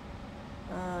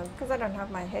 Because I don't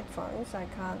have my headphones, I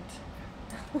can't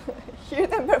hear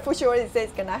them, but for sure it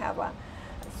says, can I have a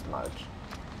smoke?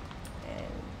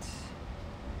 And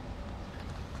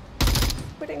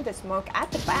putting the smoke at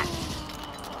the back.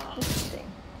 Interesting.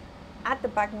 At the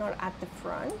back, not at the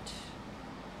front.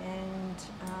 And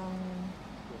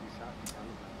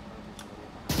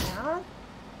yeah,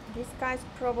 this guy's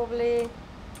probably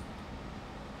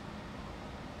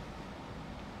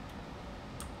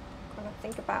gonna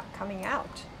think about coming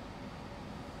out.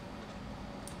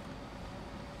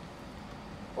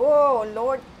 Oh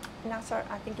Lord, Nasser,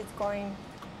 I think it's going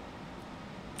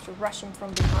to rush him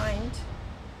from behind.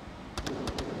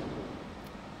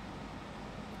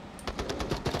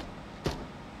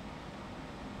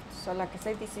 So like I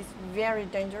said, this is very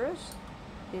dangerous.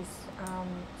 This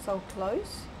so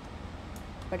close,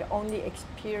 but only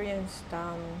experienced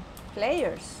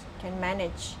players can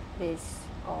manage this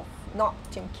of not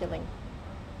team killing.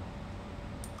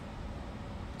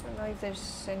 I don't know if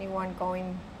there's anyone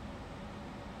going.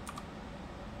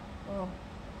 Oh.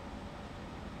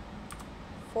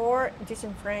 4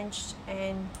 disenfranchised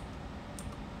and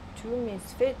 2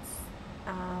 misfits.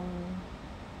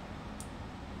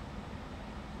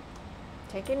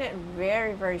 Taking it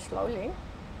very, very slowly.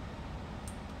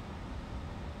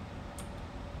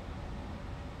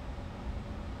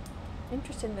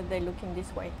 Interesting that they're looking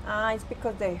this way. It's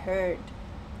because they heard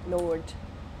Lord,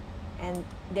 and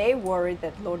they worry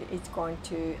that Lord is going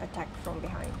to attack from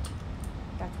behind.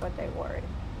 That's what they worry.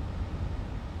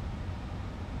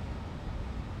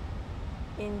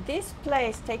 In this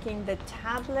place, taking the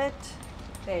tablet,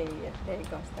 there it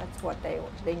goes. That's what they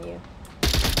knew.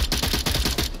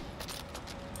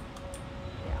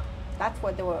 Yeah, that's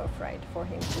what they were afraid, for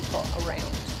him to go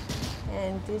around.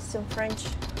 And this French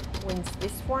wins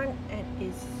this one, and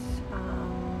is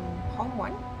home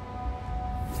one.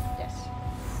 Yes.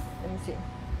 Let me see.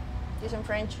 This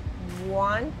French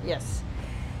won. Yes.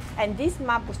 And this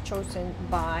map was chosen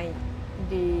by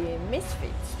the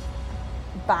Misfits,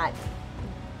 but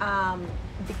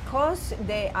because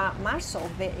they are Marshall,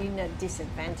 they're in a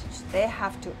disadvantage. They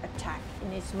have to attack,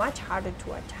 and it's much harder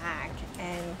to attack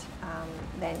and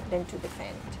than to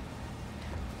defend.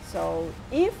 So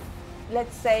if,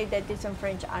 let's say that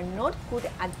Disenfranchised are not good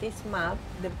at this map,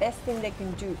 the best thing they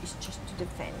can do is just to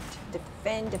defend.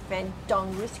 Defend, defend,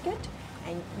 don't risk it,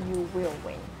 and you will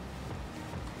win.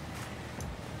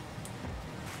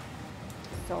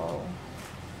 So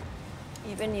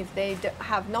even if they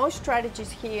have no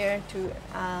strategies here to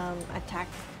attack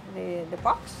the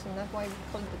box, and that's why we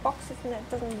call it the box, isn't it? It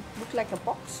doesn't look like a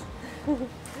box.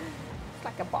 It's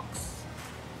like a box.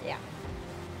 Yeah.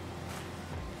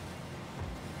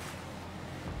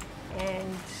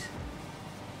 And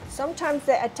sometimes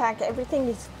they attack, everything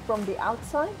is from the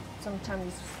outside.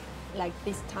 Sometimes, like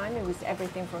this time, it was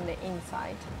everything from the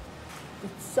inside.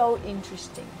 It's so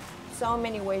interesting. So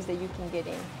many ways that you can get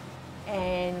in.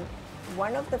 And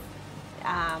one of the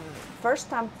first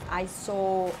time I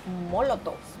saw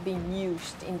Molotovs being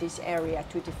used in this area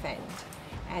to defend.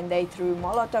 And they threw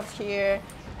Molotovs here,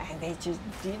 and they just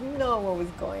didn't know what was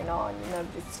going on. You know,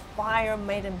 this fire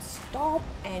made them stop,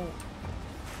 and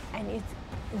it's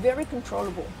very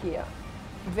controllable here.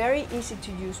 Very easy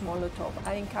to use Molotov.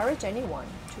 I encourage anyone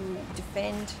to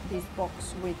defend this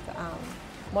box with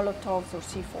Molotovs or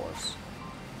C4s.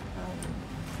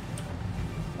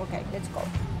 Okay, let's go.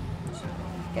 So,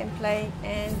 gameplay,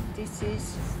 and this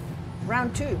is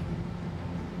round 2.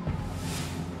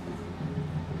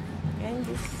 And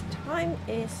this time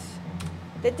is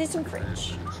the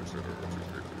Disenfranchised.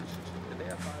 Did they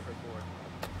have 5 or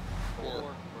 4?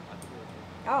 4.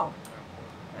 Oh,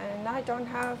 and I don't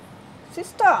have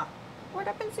sister. What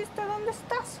happened, sister? ¿Dónde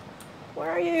estás?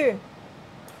 Where are you?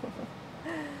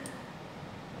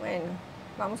 Bueno,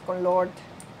 vamos con Lord.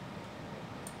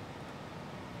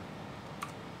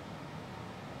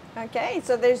 Okay,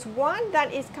 so there's one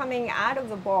that is coming out of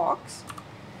the box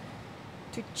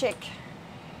to check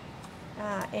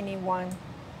anyone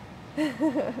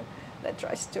that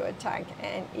tries to attack,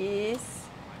 and is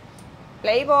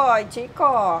Playboy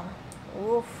Chico.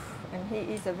 Oof, and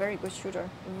he is a very good shooter.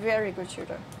 Very good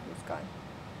shooter, this guy.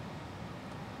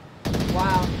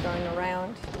 Wow, going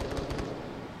around.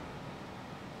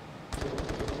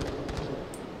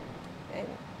 And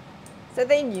so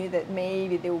they knew that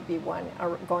maybe there would be one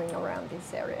going around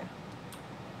this area.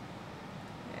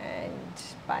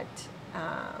 But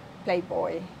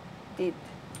Playboy did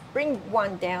bring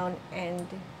one down, and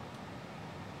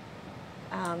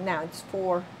now it's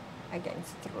 4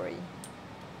 against 3.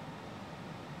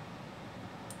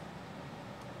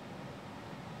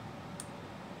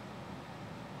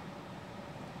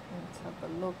 Let's have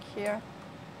a look here.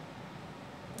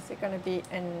 Is it going to be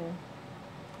an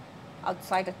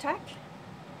outside attack?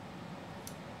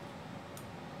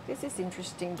 This is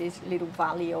interesting, this little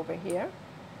valley over here.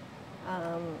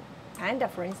 Panda,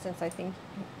 for instance, I think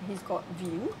he's got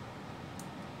view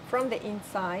from the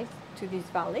inside to this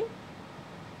valley.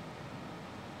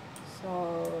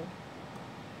 So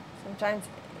sometimes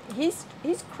he's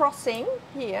crossing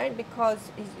here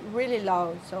because he's really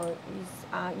low, so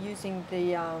he's using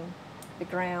the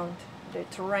ground, the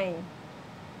terrain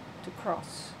to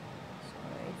cross. So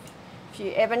if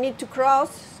you ever need to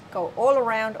cross, go all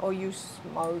around or use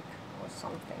smoke or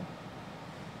something.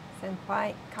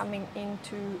 Senpai coming in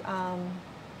to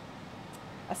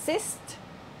assist.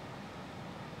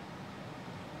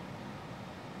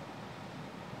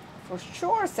 For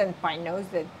sure, Senpai knows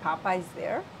that Papa is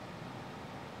there.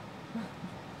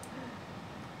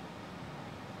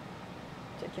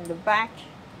 Checking the back,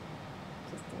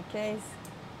 just in case.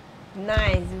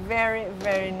 Nice, very,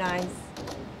 very nice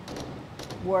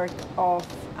work of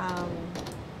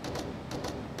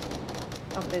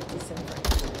of the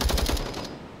disenfranchised.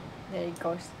 There he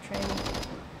goes, train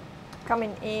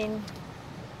coming in.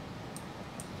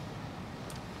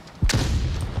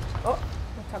 Oh,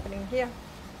 what's happening here?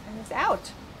 And it's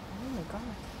out. Oh my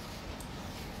god.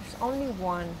 There's only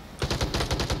one.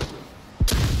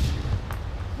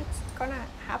 What's gonna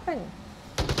happen?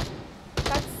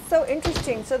 That's so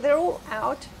interesting. So they're all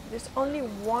out. There's only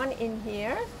one in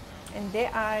here, and they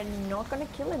are not gonna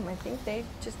kill him. I think they're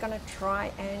just gonna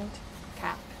try and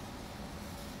cap.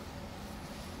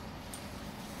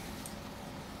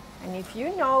 And if you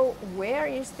know where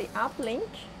is the uplink,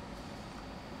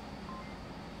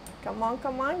 come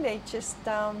on, they just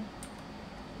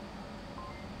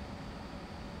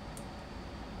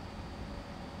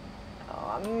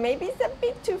maybe it's a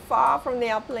bit too far from the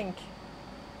uplink.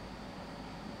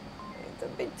 It's a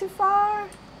bit too far.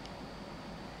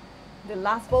 The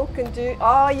last ball can do,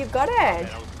 oh, you got it.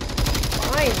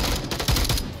 Fine.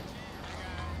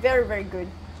 Very, very good.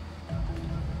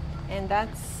 And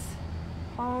that's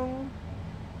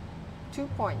 2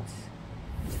 points.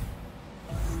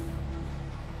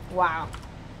 Wow,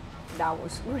 that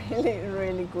was really,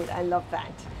 really good. I love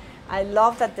that. I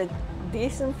love that the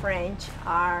Disenfranchised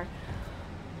are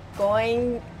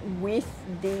going with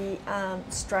the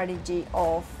strategy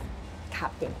of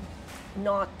capping,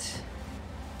 not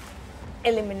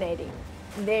eliminating.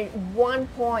 They're 1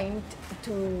 point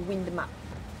to win the map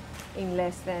in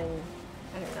less than,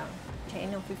 I don't know,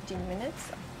 10 or 15 minutes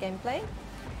of gameplay.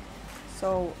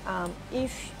 So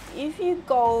if you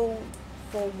go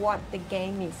for what the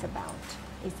game is about,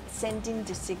 it's sending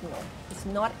the signal. It's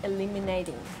not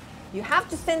eliminating. You have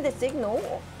to send the signal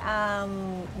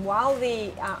while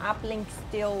the uplink's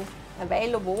still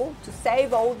available to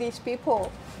save all these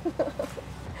people.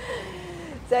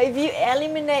 So if you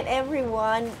eliminate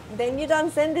everyone, then you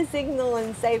don't send the signal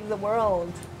and save the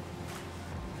world.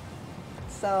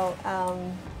 So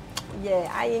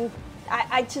yeah,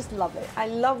 I just love it. I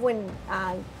love when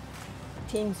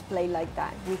teams play like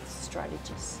that with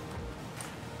strategies.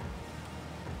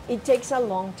 It takes a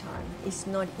long time. It's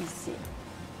not easy.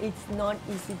 It's not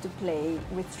easy to play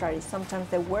with strategies. Sometimes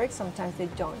they work, sometimes they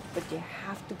don't. But you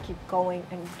have to keep going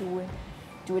and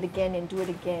do it again and do it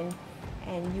again,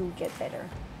 and you'll get better.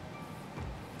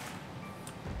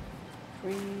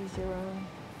 3-0.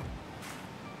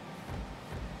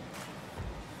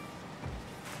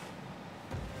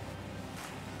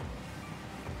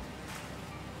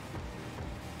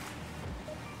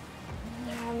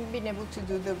 I haven't been able to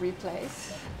do the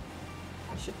replays.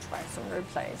 I should try some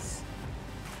replays.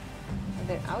 Are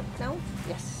they out now?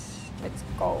 Yes. Let's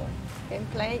go.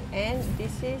 Gameplay, and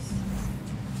this is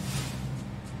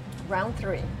round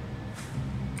 3.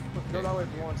 Go that way if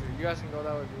you want to. You guys can go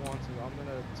that way if you want to. I'm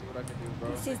gonna see what I can do, bro.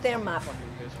 This is their map.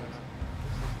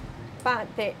 But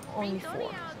they're only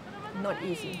 4. Not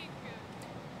easy.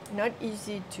 Not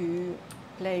easy to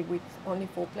play with only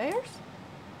 4 players.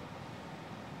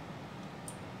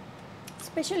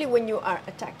 Especially when you are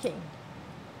attacking.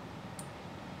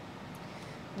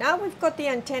 Now we've got the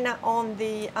antenna on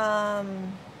the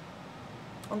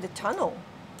tunnel.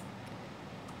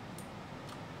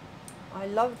 I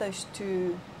love those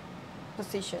 2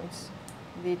 positions,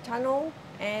 the tunnel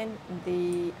and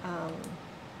the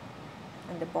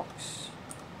box.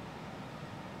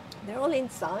 They're all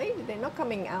inside. They're not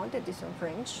coming out at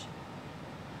Disenfranchised.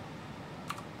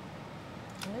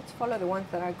 Let's follow the ones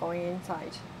that are going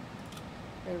inside.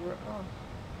 Oh.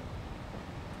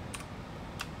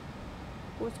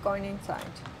 Who's going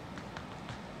inside?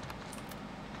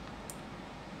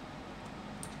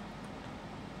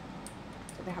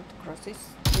 So they have to cross this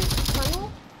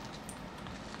tunnel.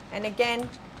 And again,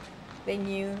 they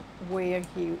knew where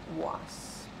he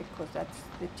was, because that's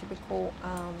the typical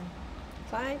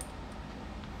side.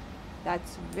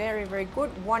 That's very, very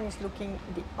good. One is looking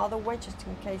the other way, just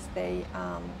in case they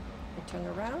turn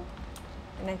around.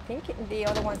 And I think the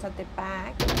other ones at the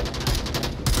back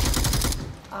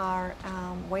are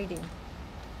waiting.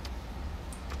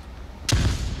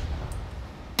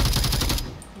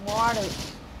 What a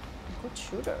good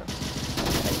shooter.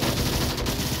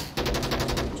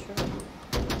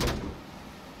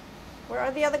 Where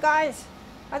are the other guys?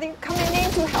 Are they coming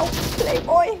in to help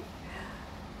Playboy?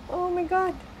 Oh my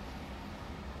god.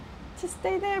 Just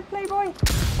stay there, Playboy.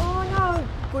 Oh no.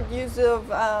 Good use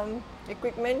of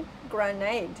equipment.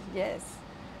 Grenade, yes.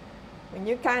 When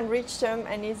you can't reach him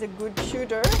and he's a good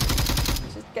shooter,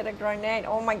 just get a grenade.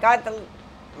 Oh my god, the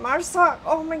Marsoc.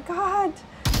 Oh my god.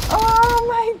 Oh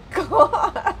my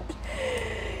god.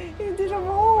 You did them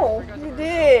all. You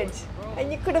did. And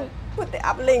you could have put the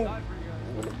uplink.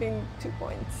 It would have been 2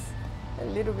 points. A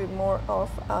little bit more of,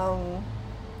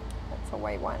 let's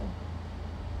away one.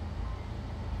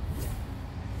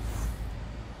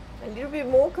 A little bit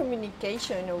more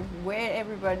communication of where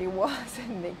everybody was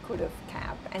and they could have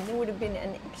capped, and there would have been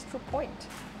an extra point.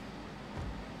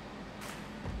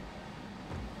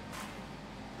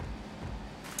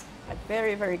 But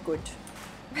very, very good.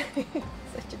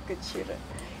 Such a good shooter.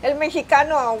 El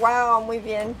mexicano, wow, muy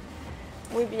bien,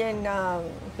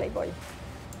 Playboy.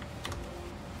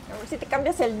 A ver si te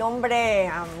cambias el nombre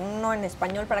a uno en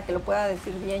español para que lo pueda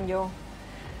decir bien yo.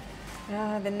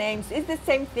 The names is the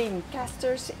same thing.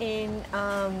 Casters in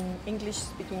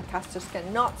English-speaking casters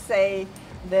cannot say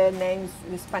the names,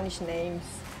 the Spanish names,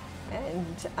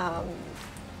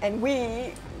 and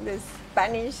we, the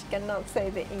Spanish, cannot say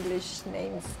the English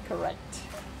names correct.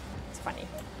 It's funny.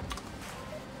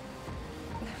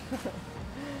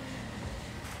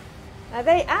 Are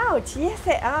they out? Yes,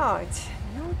 they're out.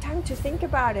 No time to think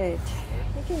about it.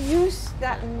 You can use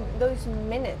those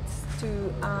minutes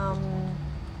to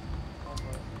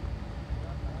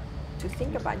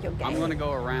think about your game. I'm going to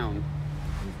go around.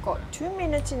 You've got 2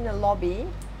 minutes in the lobby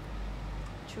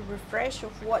to refresh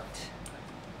of what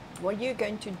you're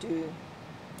going to do.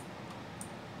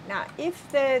 Now,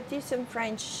 if the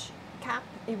Disenfranchised cap,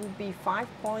 it would be 5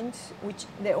 points, which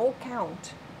they all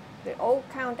count. They all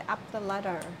count up the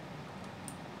ladder.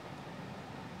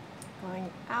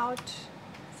 Going out,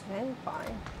 stand by.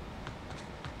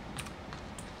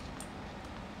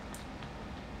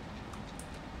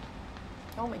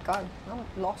 Oh my God, I'm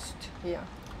lost here.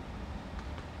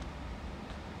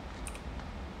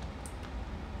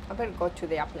 I better go to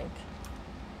the uplink.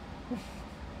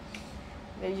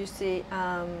 There you see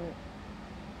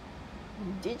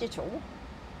digital.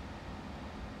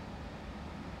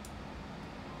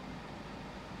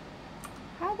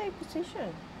 How are they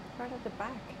positioned? Right at the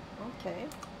back. Okay.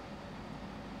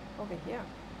 Over here.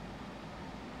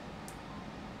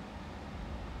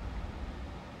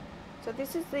 So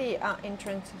this is the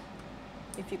entrance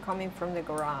if you're coming from the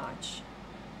garage.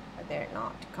 But they're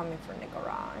not coming from the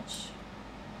garage.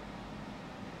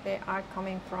 They are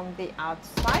coming from the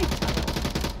outside tunnel.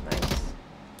 Nice.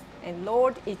 And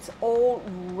Lord, it's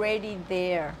already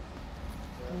there.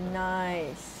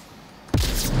 Nice.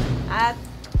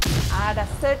 At a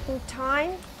certain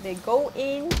time, they go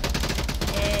in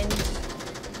and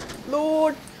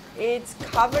Lord, it's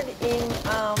covered in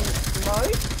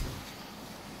mode.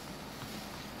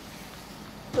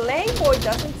 Playboy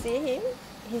doesn't see him.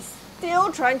 He's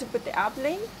still trying to put the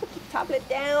uplink. Put the tablet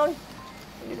down.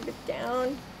 A little bit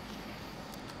down.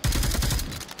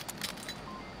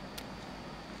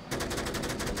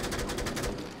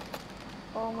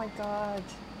 Oh my God.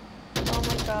 Oh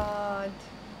my God.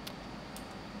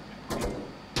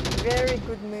 Very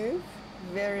good move.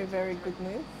 Very, very good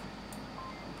move.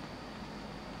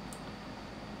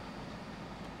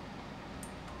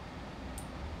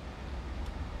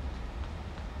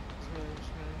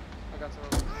 I got some.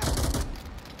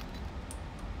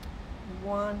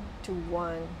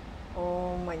 1-1.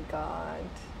 Oh my God.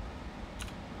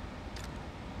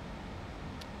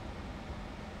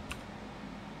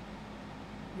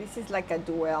 This is like a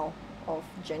duel of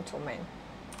gentlemen.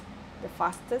 The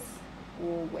fastest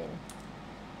will win.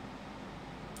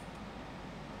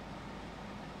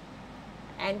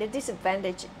 And the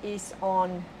disadvantage is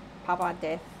on Papa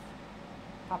Death.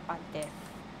 Papa Death.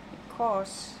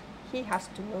 Because he has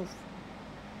to move.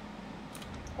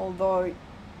 Although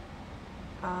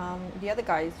the other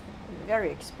guy is very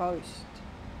exposed.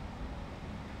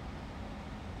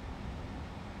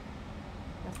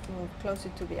 Has to move closer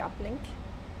to the uplink.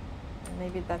 And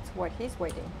maybe that's what he's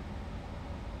waiting.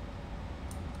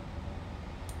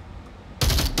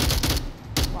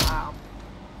 Wow,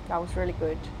 that was really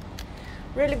good.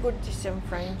 Really good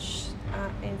Disenfranchised.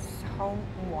 It's home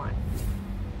 1.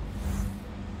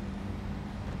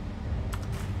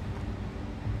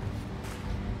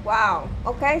 Wow,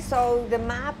 okay, so the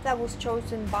map that was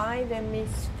chosen by the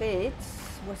Misfits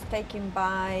was taken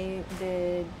by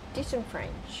the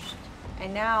Disenfranchised.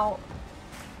 And now,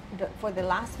 for the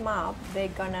last map, the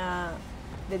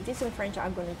Disenfranchised are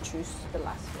gonna choose the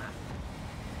last map.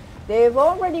 They've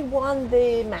already won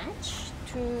the match,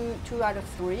 2 out of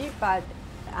 3, but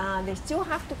they still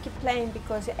have to keep playing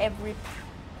because every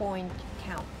point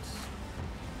counts.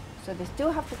 So they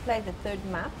still have to play the 3rd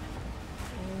map.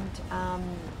 And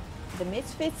the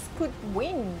Misfits could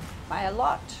win by a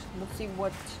lot. Let's see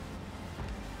what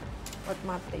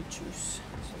map they choose.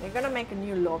 So they're gonna make a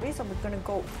new lobby, so we're gonna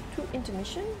go to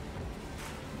intermission.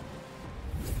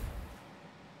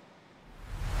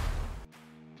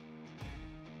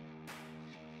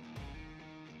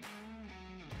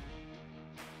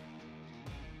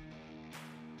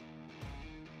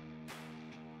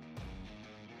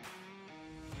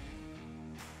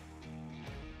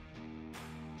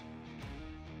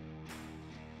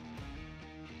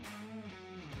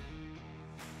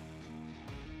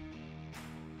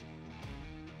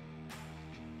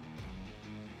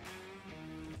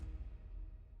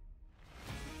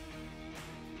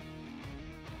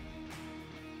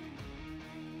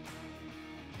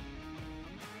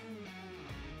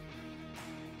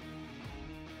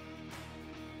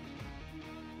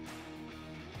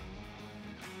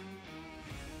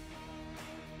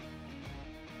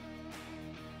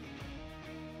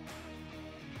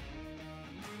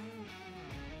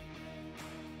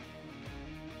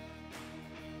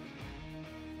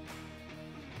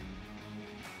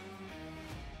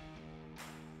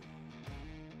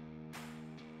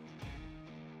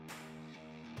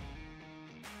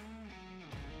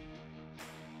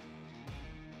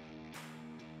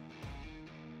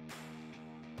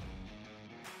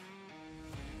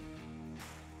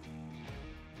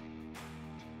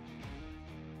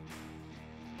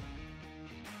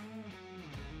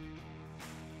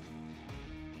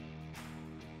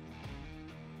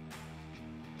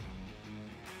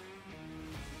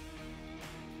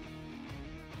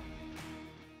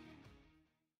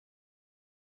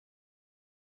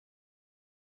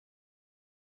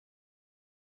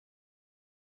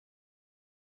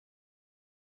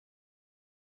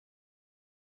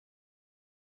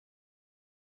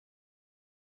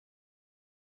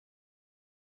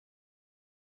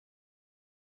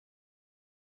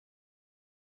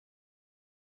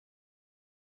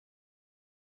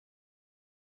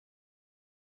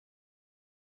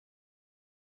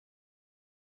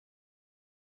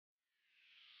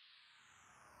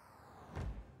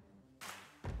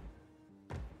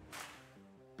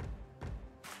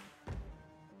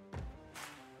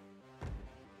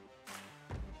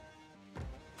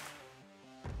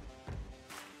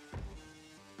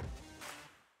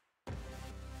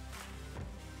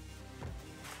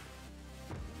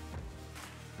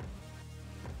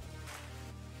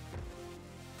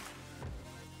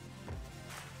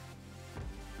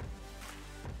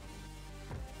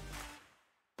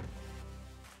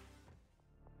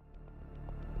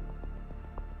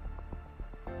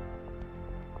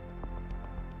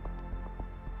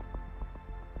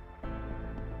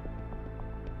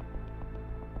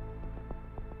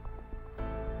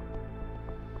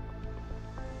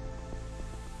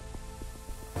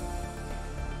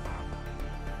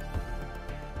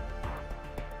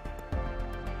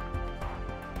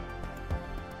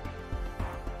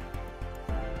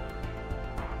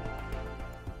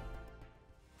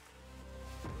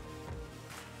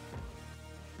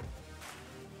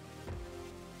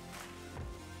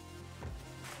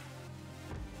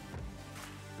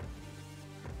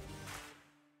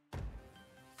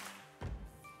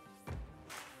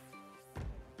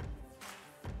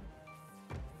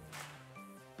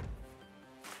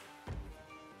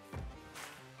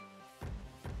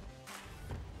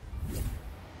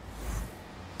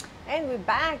 And we're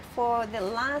back for the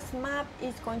last map.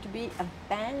 Is going to be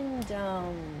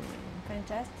abandoned.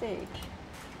 Fantastic.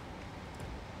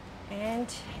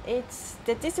 And it's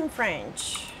the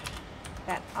Disenfranchised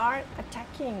that are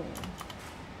attacking.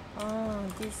 Oh,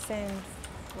 Disenfranchised.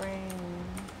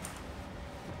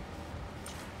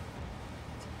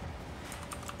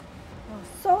 Oh,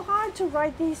 so hard to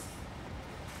write this.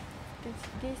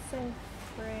 Disenfranchised.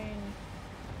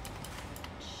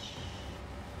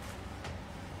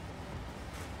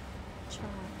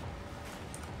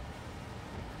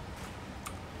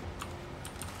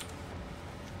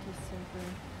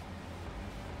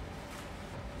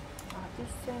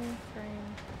 Disenfranchised.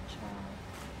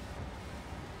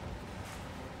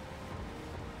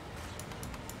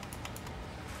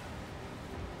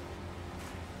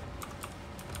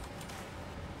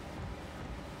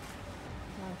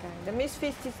 Okay, the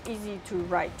misfits is easy to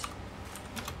write.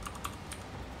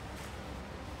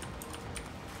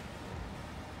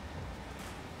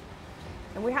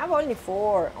 And we have only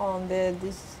 4 on the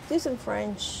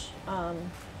Disenfranchised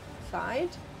side,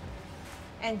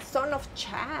 and Son of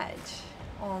Chad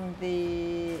on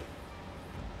the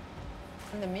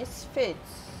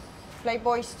misfits.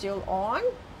 Playboy still on.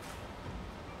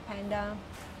 Panda,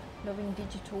 Loving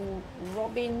Digital,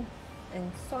 Robin,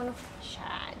 and Son of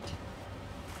Chad.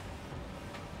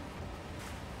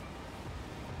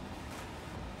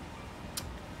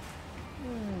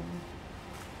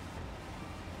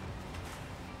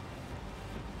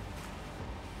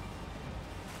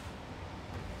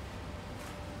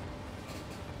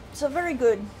 So very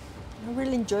good. I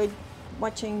really enjoyed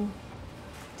watching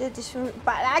the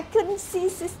but I couldn't see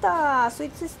sister,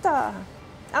 sweet sister.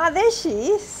 Ah, there she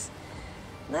is.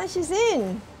 Now she's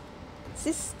in.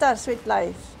 Sister, sweet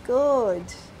life. Good.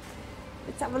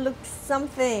 Let's have a look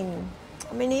something.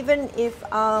 I mean, even if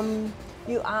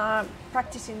you are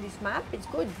practicing this map, it's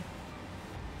good.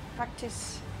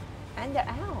 Practice, and they're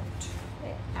out.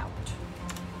 They're out.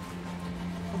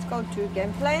 Let's go to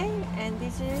gameplay, and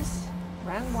this is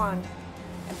round 1.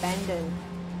 Abandoned.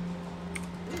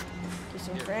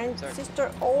 Disenfranchised.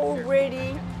 Sister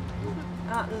already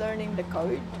learning the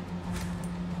code.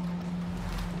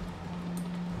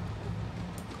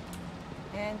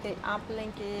 And the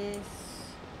uplink is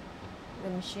the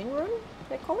machine room,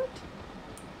 they call it.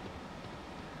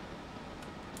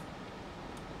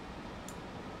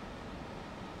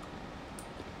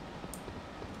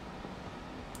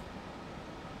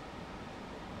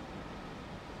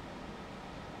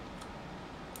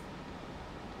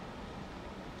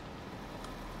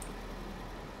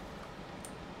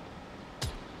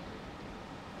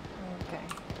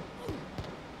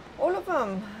 All of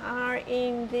them are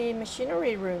in the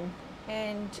machinery room,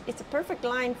 and it's a perfect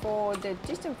line for the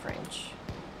Disenfranchised.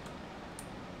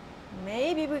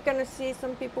 Maybe we're gonna see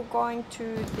some people going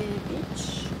to the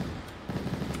beach.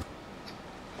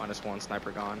 -1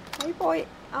 sniper gone. Hey boy,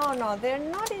 oh no, they're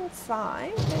not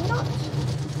inside, they're not.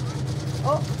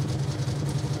 Oh.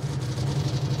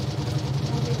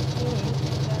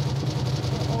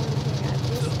 They're all looking at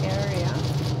this area.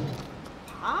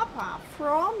 Papa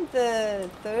from the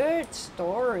 3rd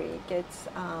story gets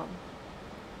a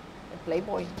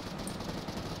Playboy.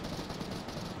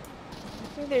 I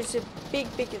think there's a big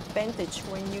advantage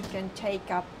when you can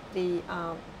take up the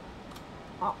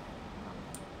oh,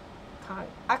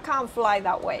 I can't fly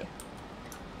that way.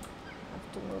 I have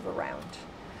to move around.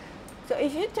 So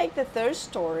if you take the 3rd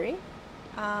story,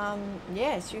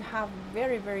 yes, you have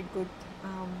very good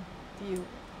view.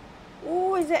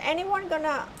 Oh, is there anyone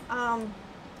gonna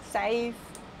save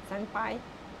Senpai?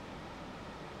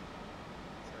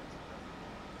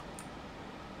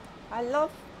 I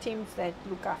love teams that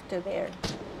look after their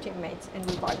teammates and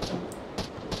revive them.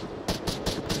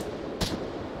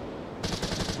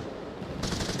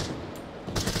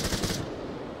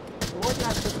 It was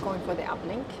not just going for the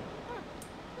uplink.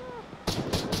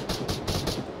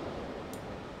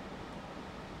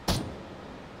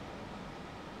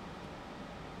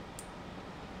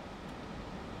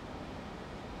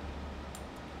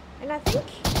 And I think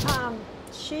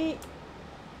she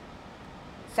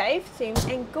saves him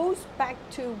and goes back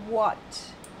to what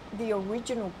the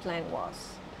original plan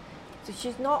was. So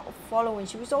she's not following,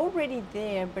 she was already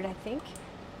there, but I think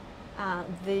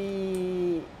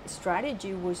the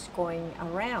strategy was going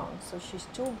around. So she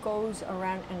still goes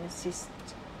around and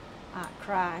assists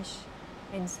Crash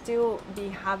and still be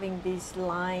having this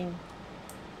line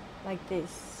like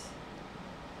this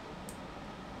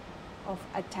of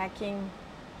attacking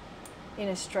in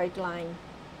a straight line.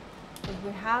 Because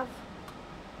we have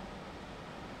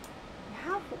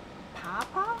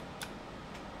Papa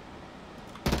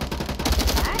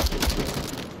back.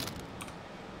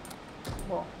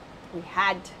 well, we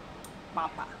had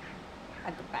Papa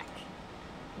at the back.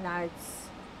 Now it's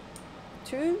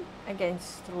 2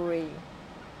 against 3.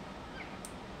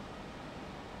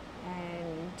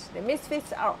 And the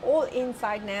misfits are all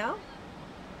inside now.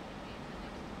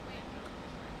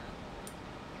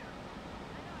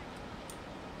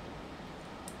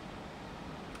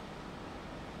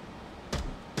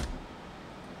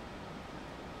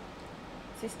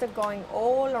 Sister going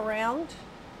all around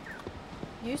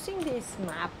using this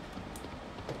map.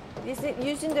 Is it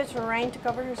using the terrain to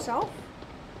cover herself?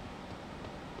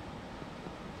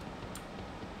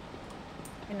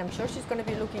 And I'm sure she's going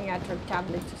to be looking at her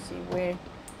tablet to see where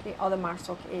the other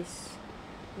Marsok is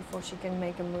before she can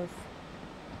make a move.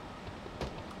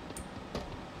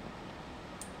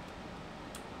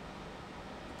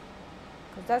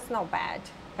 Because that's not bad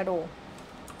at all.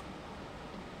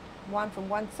 One from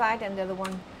one side and the other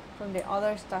one from the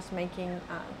other starts making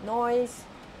noise,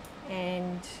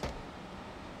 and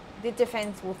the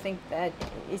defense will think that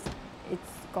it's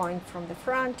going from the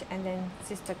front, and then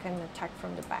sister can attack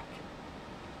from the back.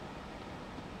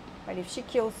 But if she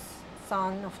kills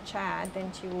son of Chad,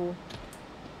 then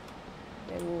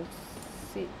they will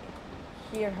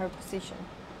hear her position.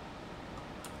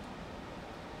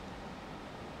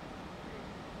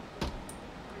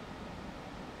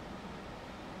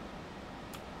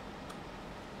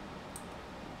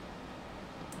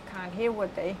 Can't hear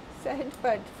what they said,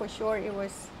 but for sure it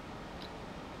was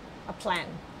a plan.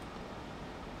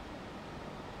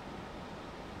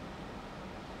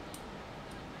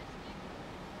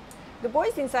 The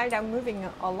boys inside are moving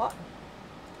a lot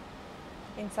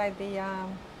inside the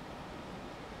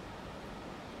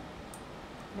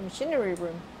machinery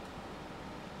room,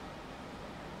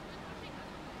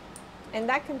 and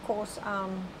that can cause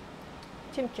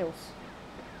team kills.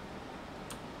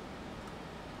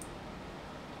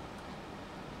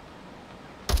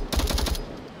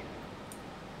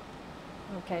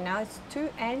 Okay, now it's 2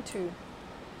 and 2.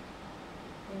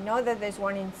 We know that there's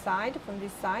one inside from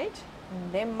this side,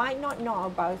 and they might not know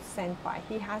about Senpai.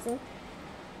 He hasn't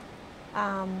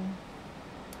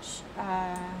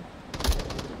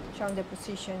shown the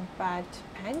position, but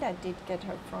Panda did get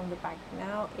her from the back.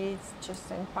 Now it's just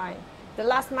Senpai. The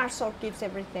last Marsok gives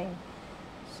everything.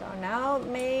 So now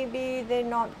maybe they're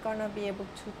not gonna be able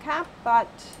to cap, but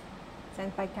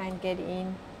Senpai can get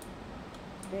in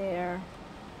there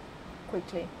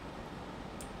quickly.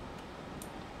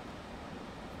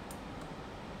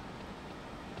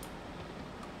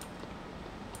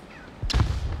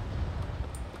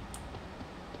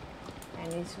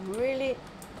 And it's really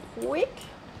quick,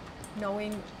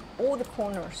 knowing all the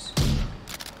corners.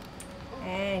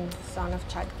 And Son of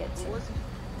Chad gets in.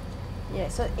 Yeah,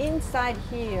 so inside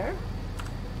here,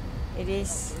 it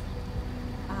is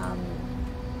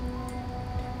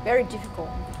very difficult.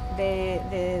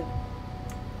 The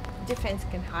defense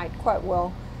can hide quite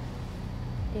well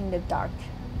in the dark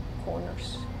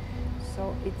corners.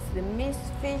 So it's the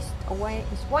Misfist away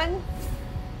is 1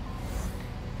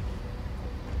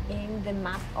 in the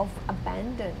map of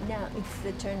Abandon. Now it's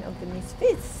the turn of the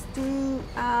Misfits to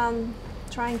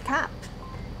try and cap.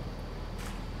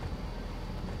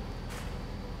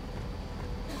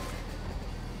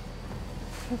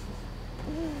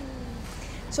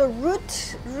 So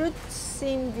Ruth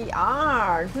in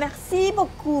VR. Merci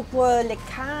beaucoup pour les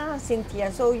cas,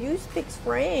 Cynthia. So you speak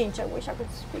French. I wish I could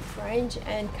speak French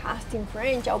and cast in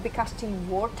French. I'll be casting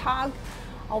Warthog.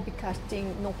 I'll be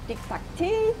casting Nordic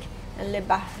Tactique and Le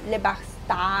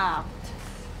Bastard.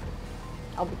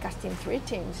 I'll be casting 3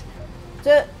 teams.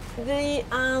 The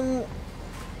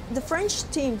French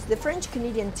teams, the French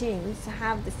Canadian teams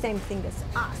have the same thing as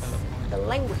us, the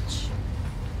language.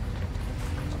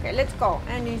 Okay, let's go.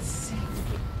 And it's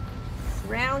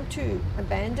round 2,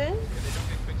 Abandon.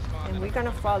 And we're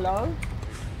gonna follow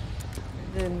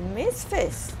the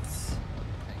Misfists.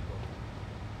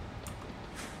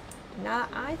 Now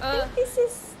I think this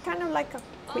is kind of like a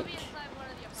quick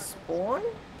spawn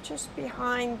just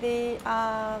behind the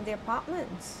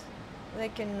apartments. They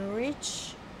can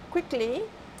reach quickly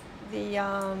the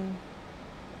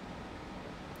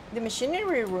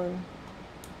machinery room.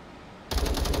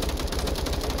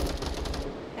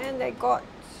 And they got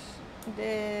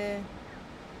the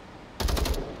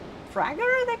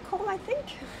fragger, they call, I think.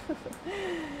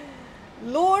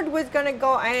 Lord was gonna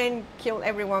go and kill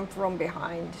everyone from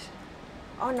behind.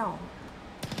 Oh no.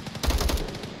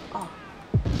 Oh.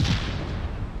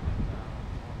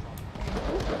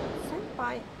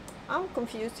 Senpai, I'm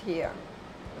confused here.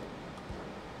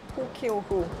 Who killed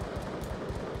who?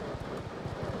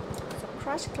 So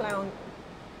Crash Clown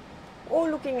all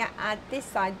looking at this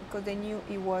side because they knew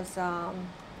it was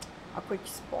a quick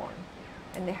spawn,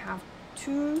 and they have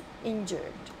 2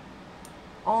 injured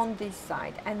on this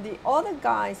side, and the other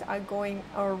guys are going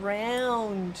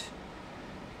around,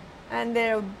 and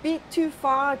they're a bit too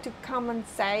far to come and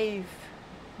save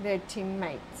their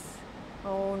teammates.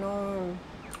 Oh no,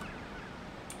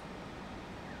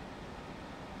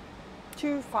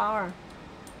 too far.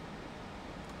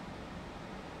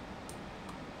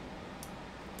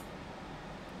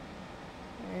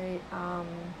 Okay,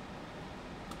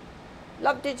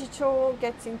 Love Digital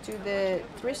gets into the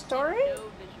 3-story. No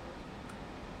visual.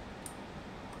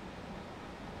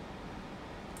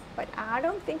 But I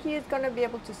don't think he is going to be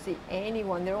able to see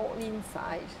anyone. They're all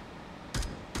inside.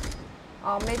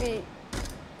 Oh, maybe,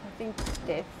 I think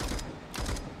Death.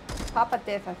 Papa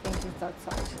Death, I think he's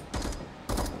outside.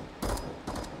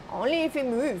 Only if he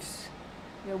moves,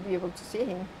 you'll be able to see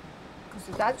him.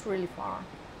 Because that's really far.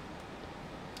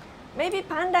 Maybe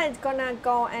Panda is going to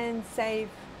go and save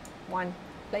one.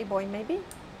 Playboy, maybe?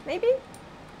 Maybe?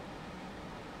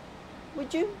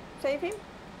 Would you save him?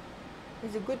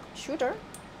 He's a good shooter.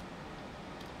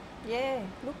 Yeah,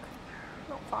 look,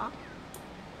 not far.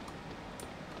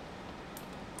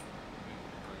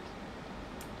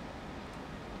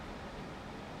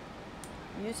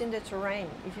 Using the terrain.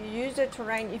 If you use the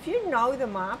terrain, if you know the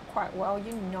map quite well,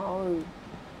 you know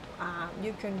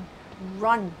you can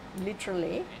run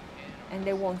literally and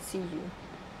they won't see you.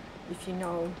 If you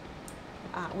know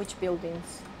which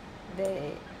buildings you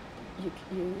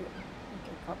can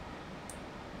cover.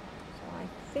 So I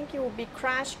think it will be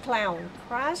Crash Clown.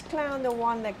 Crash Clown, the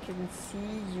one that can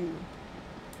see you.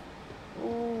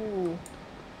 Ooh.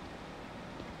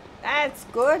 That's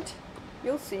good.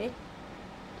 You'll see.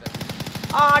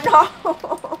 Oh no!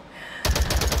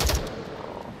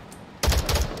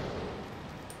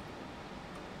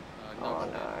 Oh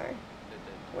no.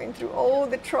 Went through all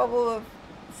the trouble of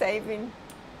saving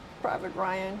Private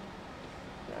Ryan.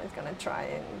 Now he's gonna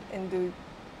try and do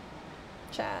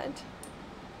Chad.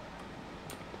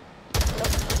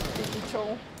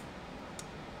 Digital.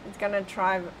 He's gonna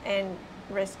try and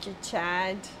rescue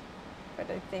Chad, but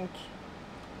I think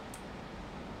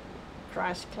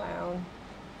Crash Clown.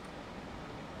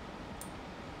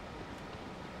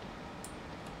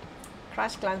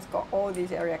 Crash Clown's got all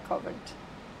this area covered.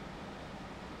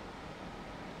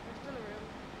 It's in the room.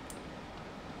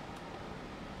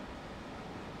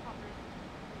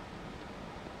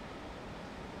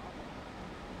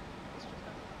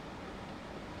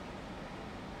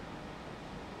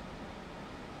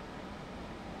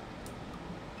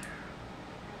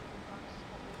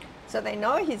 So they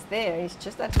know he's there, it's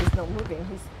just that he's not moving.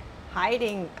 He's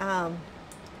hiding,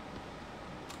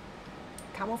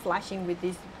 camouflaging with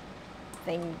this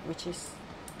thing which is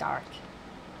dark.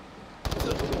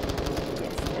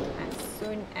 Yes, and as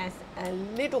soon as a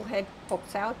little head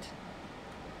pops out,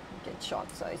 you get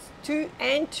shot. So it's 2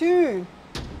 and 2.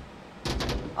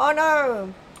 Oh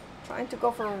no! Trying to go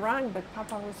for a run, but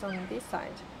Papa was on this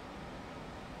side.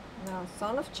 Now,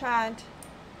 Son of Chad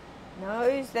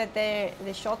knows that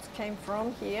the shots came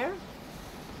from here.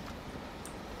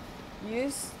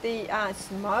 Use the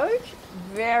smoke.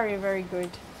 Very, very good.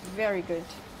 Very good.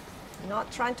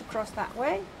 Not trying to cross that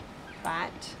way,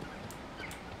 but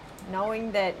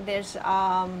knowing that there's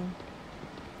a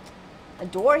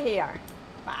door here.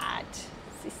 But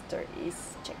sister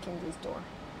is checking this door,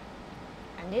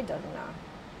 and he doesn't know.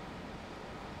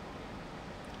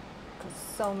 Because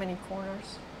so many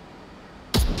corners.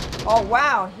 Oh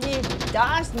wow, he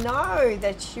does know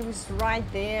that she was right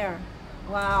there.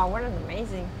 Wow, what an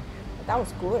amazing. But that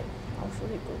was good. That was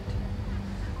really good.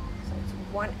 So it's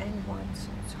 1 and 1. So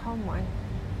it's home 1.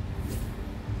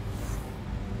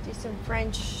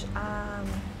 Disenfranchised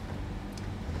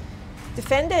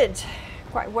defended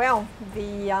quite well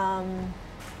the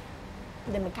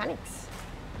mechanics.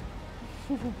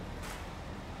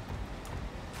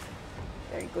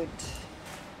 Very good.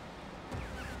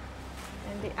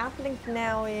 And the uplink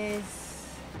now is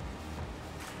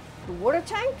the water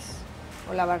tanks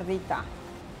or la bardita.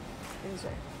 So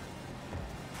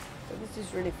this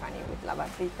is really funny with la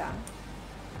bardita.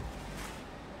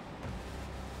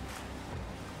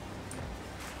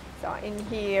 So in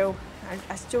here,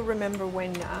 I still remember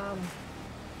when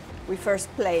we first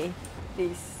played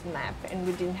this map and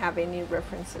we didn't have any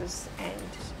references,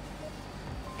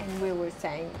 and we were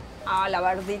saying, ah, la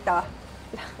bardita.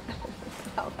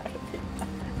 La bardita.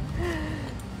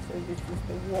 So this is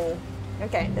the wall.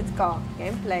 Okay, let's go.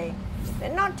 Gameplay.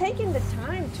 They're not taking the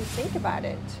time to think about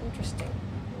it. Interesting.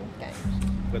 Okay.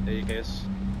 But there you guys.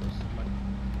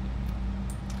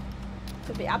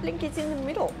 So the uplink is in the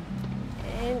middle,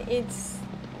 and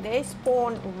they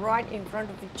spawn right in front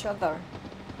of each other.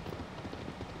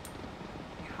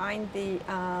 behind the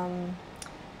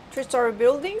 3-story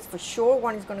buildings for sure.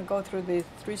 One is going to go through the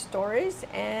 3 stories,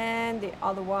 and the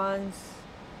other ones,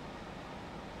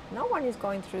 no one is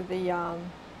going through the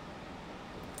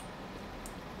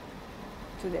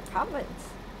to the apartments.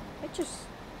 They're just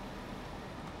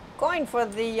going for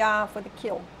the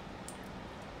kill.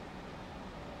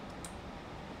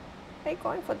 They're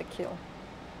going for the kill.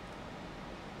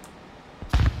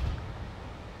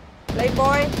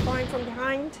 Playboy going from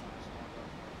behind.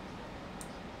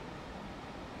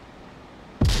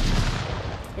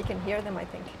 He can hear them, I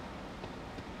think.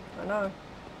 Oh no.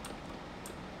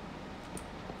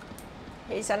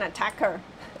 He's an attacker.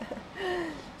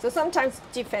 So sometimes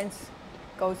defense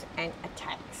goes and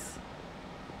attacks.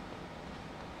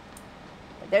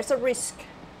 But there's a risk.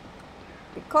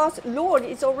 Because Lord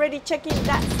is already checking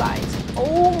that side.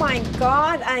 Oh my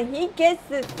God, and he gets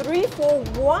the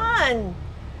 3-4-1.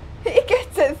 He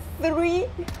gets a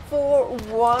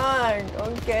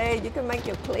 3-4-1. Okay, you can make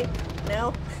your clip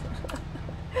now.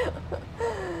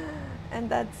 And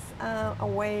that's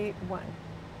away 1.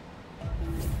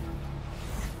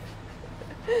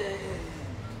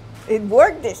 It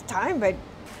worked this time, but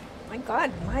my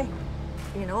God,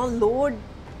 Lord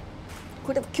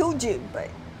could have killed you, but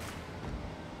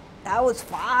that was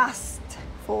fast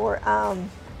for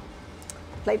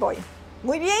Playboy.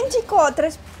 Muy bien, chico.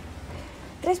 3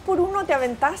 por 1 te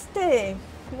aventaste.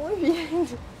 Muy bien.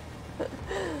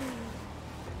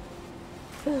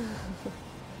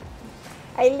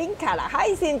 Aileen Kara.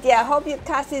 Hi, Cynthia. Hope your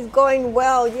cast is going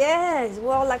well. Yes.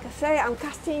 Well, like I say,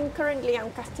 currently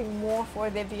I'm casting more for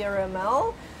the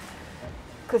VRML.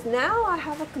 Because now I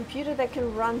have a computer that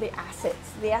can run the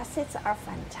assets. The assets are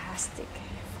fantastic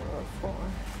for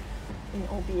in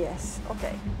OBS.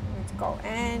 Okay, let's go.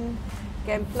 And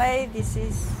gameplay, this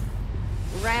is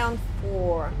round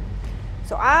 4.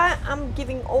 So I'm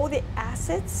giving all the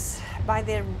assets by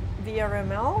the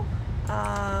VRML.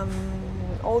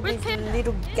 All these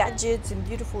little gadgets and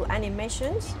beautiful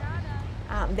animations.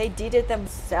 They did it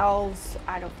themselves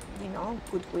out of,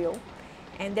 goodwill.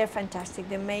 And they're fantastic.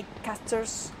 They make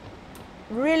casters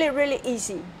really, really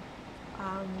easy.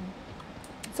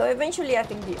 So eventually I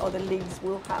think the other leagues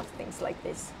will have things like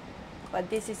this. But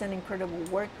this is an incredible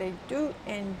work they do,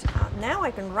 and now I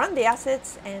can run the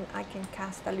assets and I can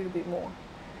cast a little bit more.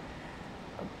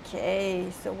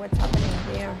 Okay, so what's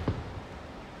happening here?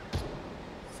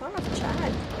 Son of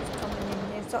Chad is coming in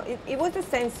here. So it was the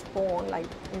same spawn, like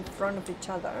in front of each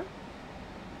other.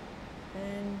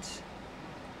 And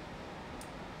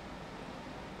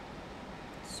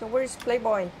so where is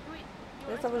Playboy?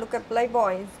 Let's have a look at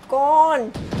Playboy. It's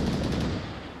gone.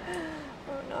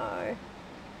 Oh no.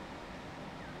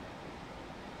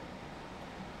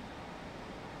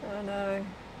 Oh no.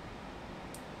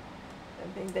 I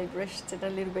think they rushed it a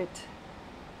little bit.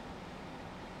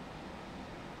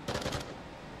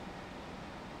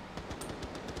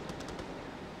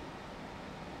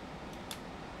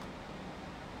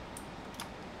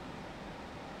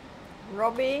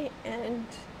 Robbie and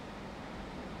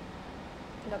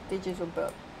Love Digital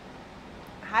Bird.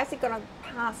 How's he gonna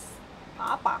pass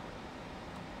Papa?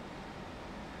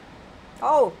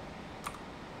 Oh,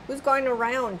 who's going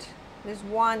around? There's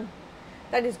one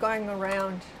that is going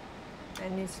around,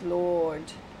 and it's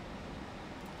Lord.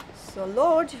 So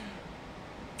Lord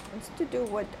wants to do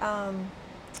what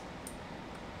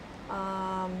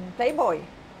Playboy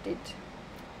did.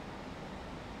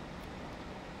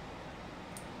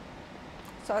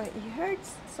 So he heard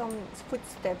some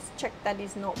footsteps, checked that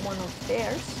is not one of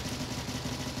theirs.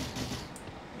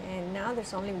 And now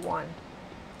there's only one.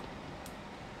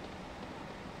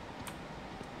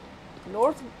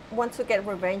 Lord wants to get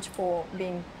revenge for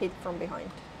being hit from behind.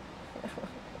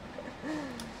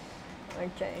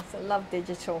 Okay, so Love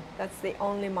Digital, that's the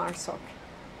only Marsoc.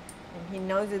 And he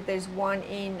knows that there's one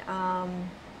in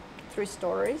 3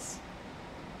 stories.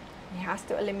 He has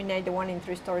to eliminate the one in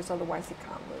 3 stories, otherwise he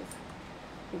can't move.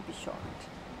 He'll be shot.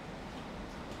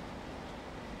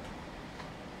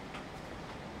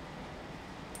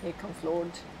 Here comes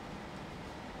Lord.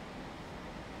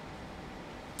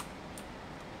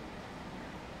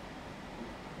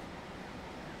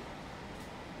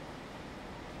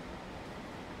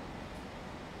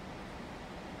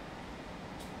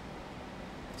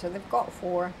 So they've got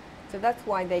 4, so that's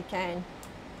why they can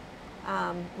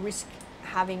risk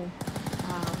having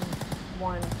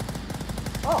one.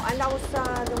 Oh, and that was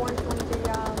the one from the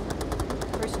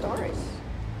 3 stories.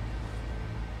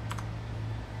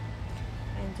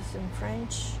 And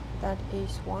Disenfranchised, that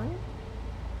is 1.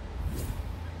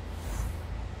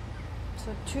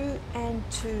 So 2 and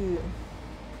 2.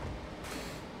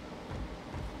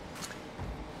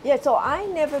 Yeah, so I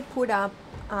never put up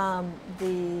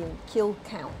the kill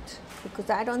count because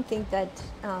I don't think that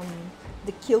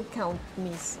the kill count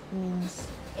means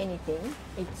anything.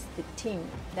 It's the team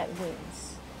that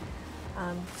wins.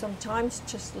 Sometimes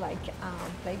just like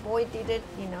Playboy did it,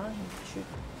 you know, he shoot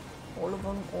all of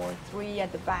them or 3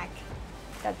 at the back.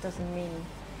 That doesn't mean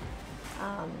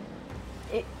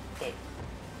it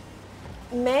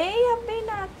may have been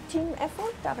a team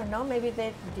effort. I don't know. Maybe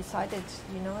they decided,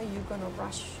 you know, you're gonna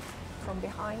rush from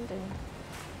behind, and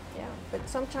yeah. But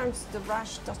sometimes the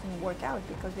rush doesn't work out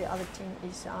because the other team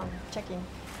is checking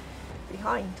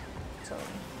behind. So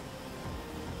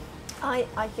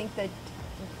I think that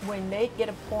when they get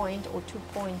a point or 2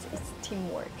 points, it's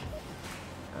teamwork.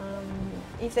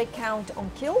 If they count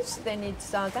on kills, then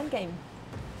it's gun game.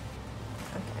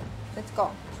 Okay, let's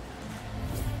go.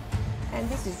 And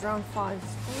this is round 5.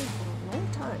 It's going for a long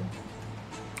time.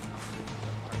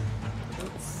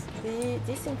 It's the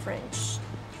Disenfranchised.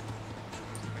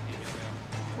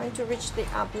 Trying to reach the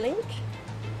uplink.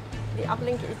 The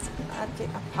uplink is at the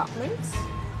apartments.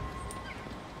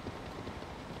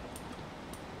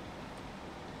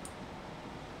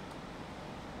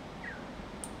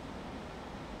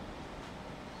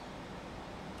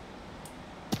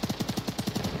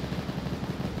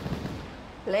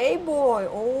 Playboy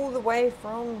all the way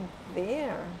from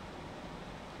there.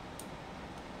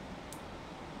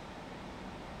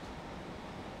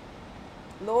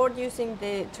 Lord using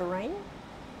the terrain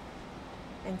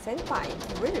and senpai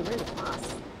really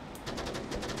fast.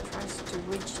 Tries to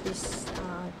reach this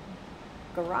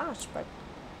garage but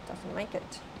doesn't make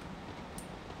it.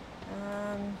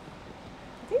 I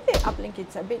think the uplink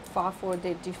is a bit far for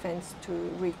the defense to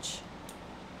reach.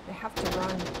 They have to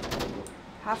run.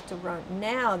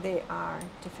 Now they are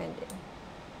defending.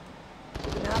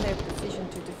 Now they're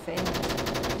positioned to defend.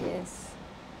 Yes.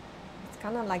 It's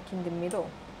kind of like in the middle.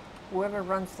 Whoever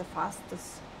runs the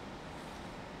fastest.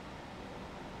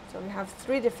 So we have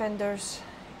 3 defenders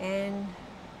and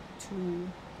 2,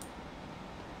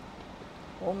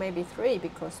 or maybe 3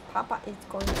 because Papa is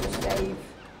going to save.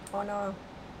 Oh no.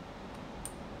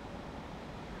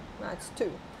 No, it's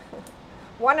 2.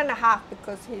 1.5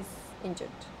 because he's injured.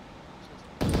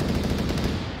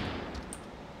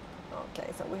 Okay,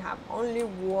 so we have only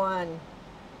 1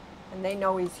 and they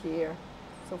know he's here.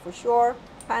 So for sure,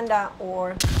 Panda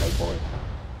or Playboy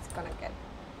is gonna get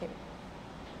him.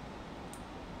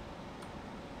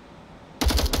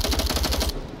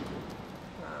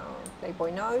 Now,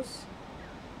 Playboy knows.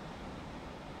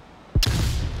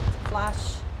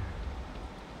 Flash.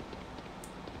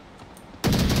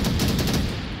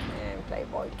 And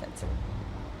Playboy gets him.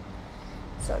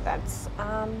 So that's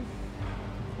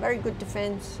very good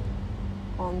defense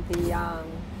on the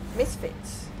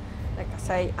misfits. Like I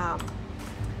say,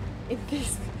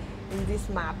 in this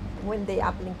map, when the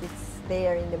uplink is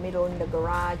there in the middle in the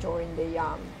garage or in the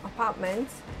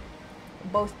apartments,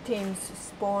 both teams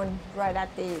spawn right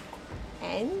at the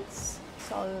ends,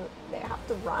 so they have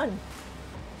to run.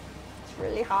 It's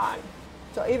really hard.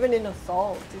 So even in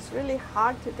assault, it's really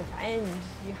hard to defend.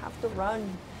 You have to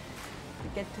run to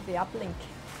get to the uplink.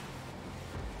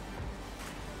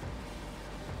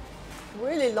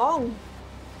 Really long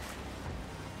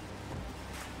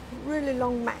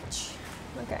match.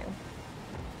 Okay.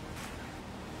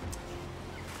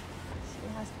 She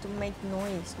has to make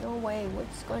noise. No way.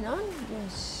 What's going on?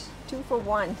 Yes, 2 for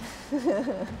 1.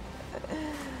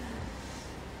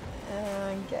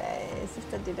 Okay.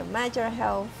 Sister did a major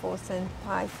help for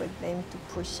senpai for them to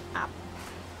push up.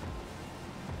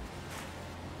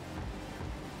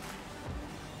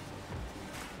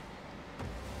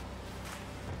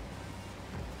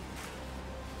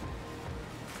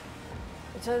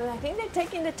 So I think they're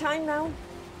taking the time now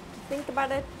to think about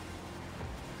it.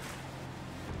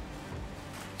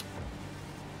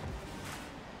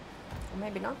 Or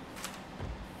maybe not.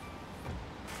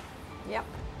 Yep.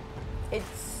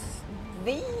 It's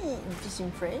the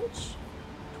Disenfranchised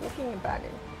talking about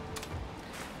it.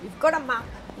 You've got a map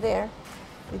there.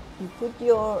 You put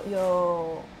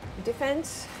your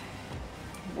defense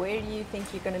where you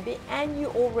think you're going to be, and you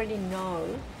already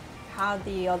know how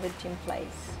the other team plays.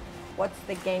 What's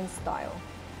the game style?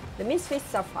 The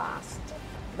misfits are fast,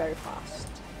 very fast.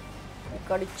 You've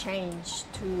got to change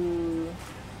to,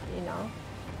 you know,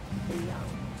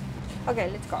 the, okay,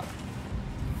 let's go.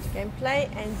 Gameplay,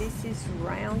 and this is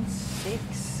round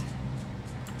 6.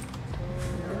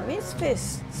 The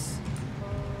misfits.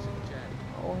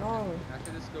 Oh no.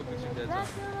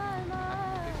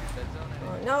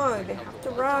 Oh no, they have to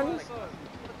run.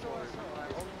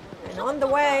 And on the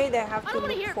way, they have to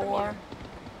look for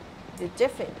the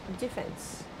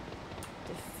defense.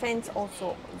 defense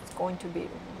also is going to be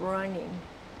running,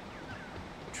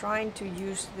 trying to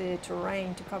use the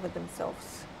terrain to cover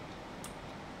themselves,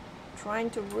 trying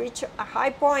to reach a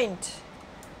high point.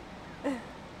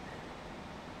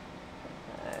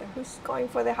 Who's going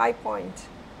for the high point?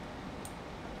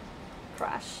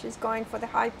 Crash is going for the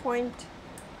high point.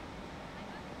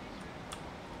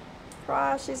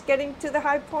 Crash is getting to the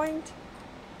high point.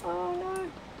 Oh no.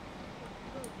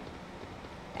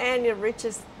 And it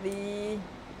reaches the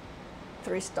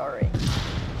 3-story.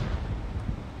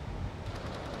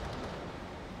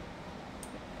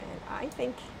 And I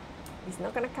think he's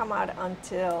not gonna come out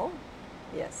until,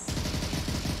 yes,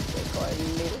 we go a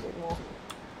little bit more.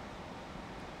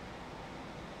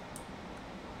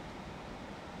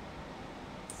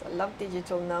 So Love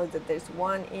Digital knows that there's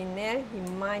one in there. He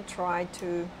might try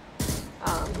to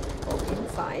go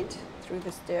inside through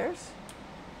the stairs.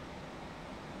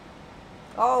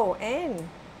 Oh, and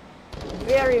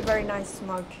very, very nice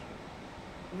smoke.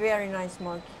 Very nice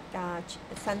smoke.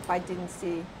 Senpai didn't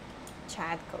see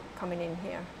Chad coming in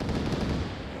here.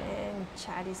 And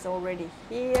Chad is already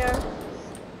here.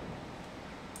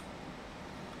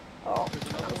 Oh,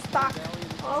 I'm stuck.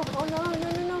 Oh, oh no, no,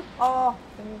 no, no. Oh,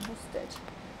 I'm boosted.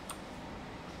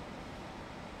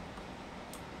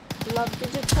 Love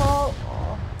Digital.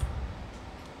 Oh,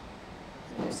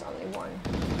 there's only one.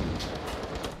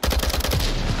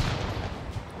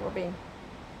 Robin.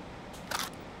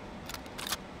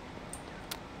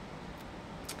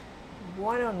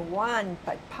 One-on-one,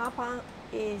 but Papa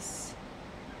is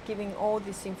giving all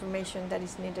this information that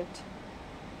is needed.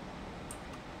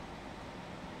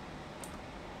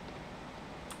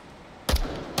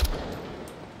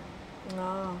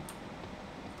 No.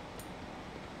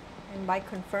 And by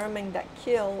confirming that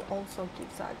kill also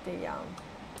gives out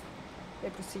the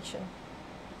position.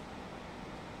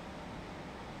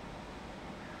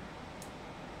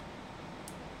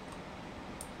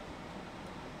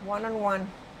 One-on-one.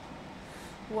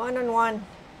 One-on-one.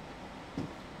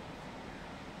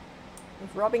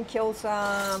 If Robin kills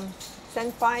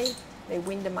Senpai, they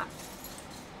win the map.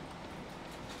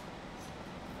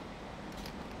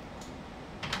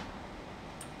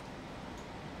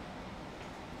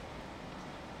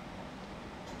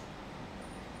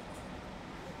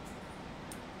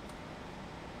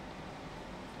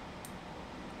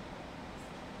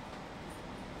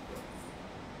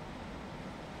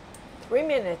 Three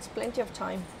minutes, plenty of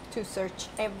time to search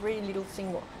every little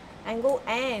single angle,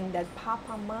 and that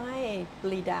Papa might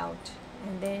bleed out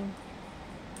and then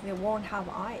they won't have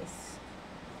eyes.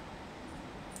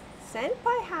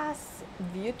 Senpai has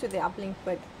view to the uplink,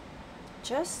 but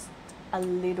just a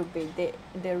little bit.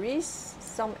 There is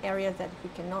some areas that he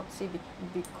cannot see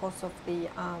because of the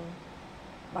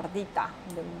bardita,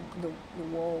 the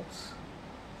walls.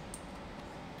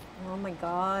 Oh my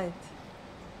god.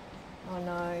 Oh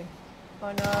no.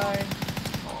 Oh no.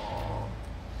 Oh.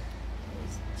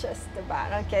 It's just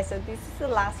about. Okay, so this is the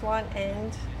last one,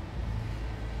 and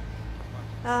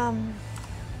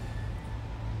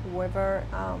whoever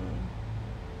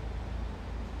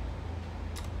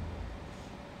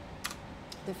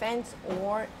defense,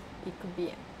 or it could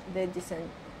be the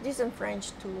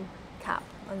disenfranchised to cap,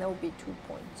 and that will be 2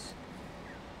 points.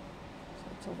 So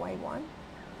it's away one.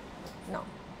 No,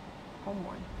 home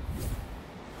one.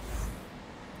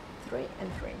 3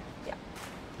 and 3, yeah.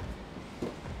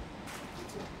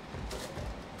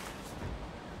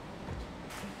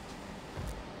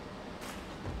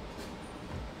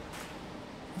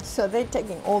 So they're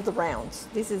taking all the rounds.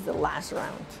 This is the last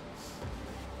round.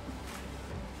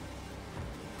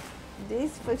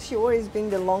 This for sure has been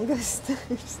the longest.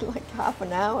 It's like half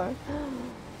an hour.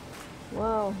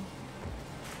 Wow.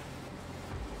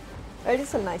 It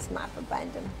is a nice map,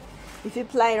 Abandon. If you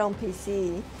play it on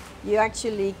PC, you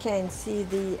actually can see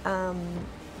the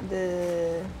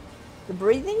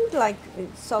breathing, like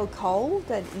it's so cold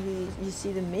that you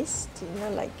see the mist, you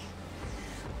know, like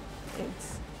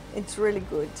it's really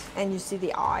good, and you see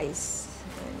the eyes,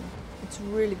 and it's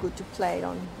really good to play it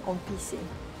on PC.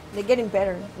 They're getting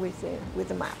better with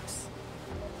the maps.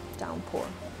 Downpour.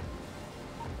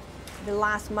 The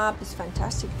last map is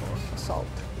fantastic for Assault.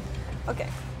 Okay,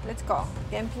 let's go.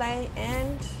 Gameplay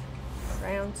and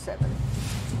round 7.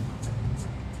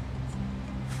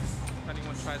 If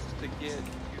anyone tries to get you,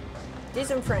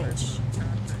 Disenfranchised.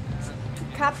 To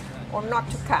cap or not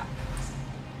to cap.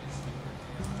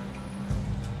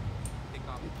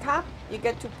 Cap, you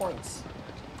get 2 points.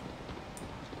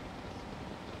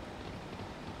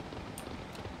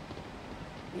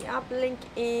 The uplink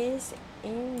is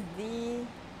in the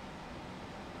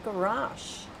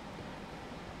garage,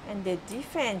 and the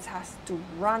defense has to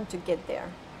run to get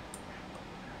there.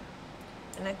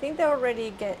 And I think they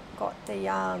already got the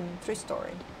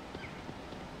 3-story.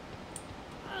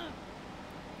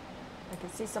 I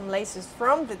can see some lasers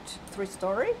from the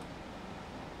 3-story.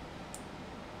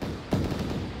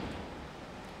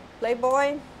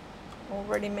 Playboy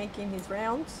already making his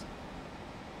rounds.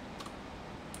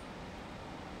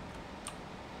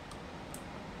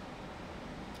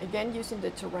 Again, using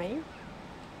the terrain.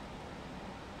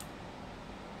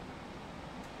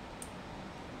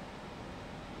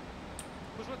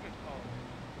 Who's with me?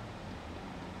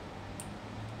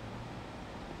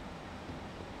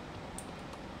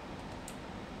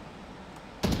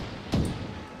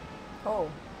 Oh.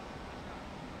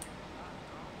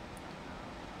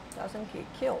 Doesn't get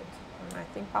killed. And I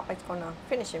think Papa is gonna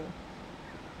finish him.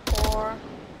 Or...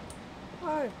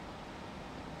 Oh.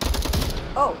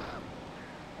 Oh.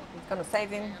 He's gonna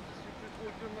save him. And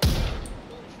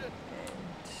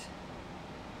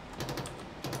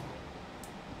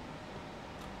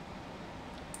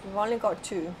we've only got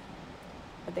 2.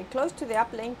 But they're close to the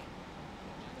uplink.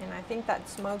 And I think that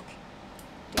smoke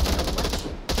didn't do much.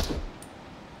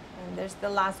 And there's the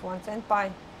last one, sent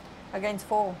by against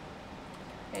 4.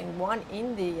 And 1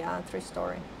 in the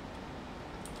 3-story.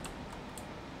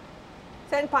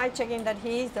 Senpai checking that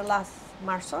he is the last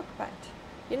Marsok, but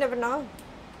you never know.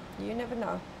 You never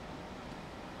know.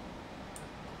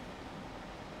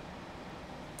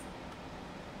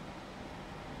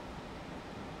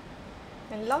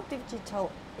 And Love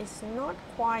Digital is not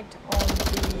quite on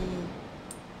the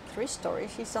 3-story.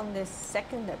 He's on the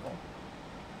 2nd level.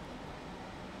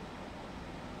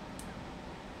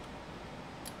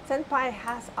 Senpai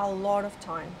has a lot of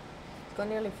time. It's got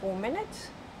nearly 4 minutes.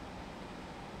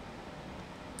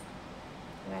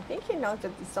 And I think he knows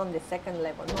that it's on the 2nd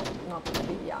level, not the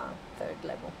 3rd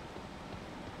level.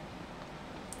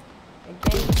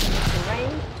 Again, using the rain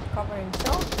to cover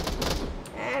himself.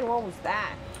 And what was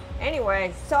that?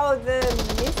 Anyway, so the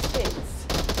Misfits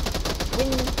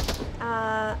win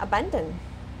Abandon.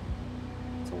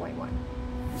 It's a white one.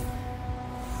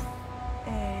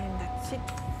 And that's it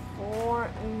for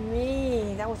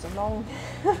me. That was a long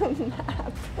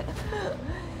map.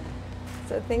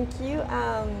 So thank you.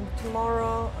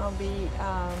 Tomorrow I'll be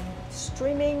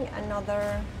streaming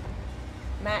another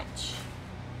match,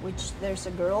 which there's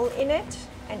a girl in it,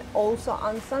 and also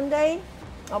on Sunday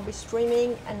I'll be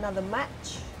streaming another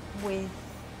match with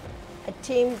a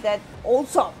team that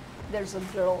also there's a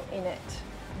girl in it.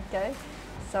 Okay,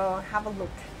 so have a look.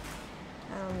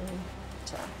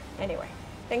 So anyway,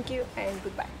 thank you and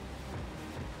goodbye.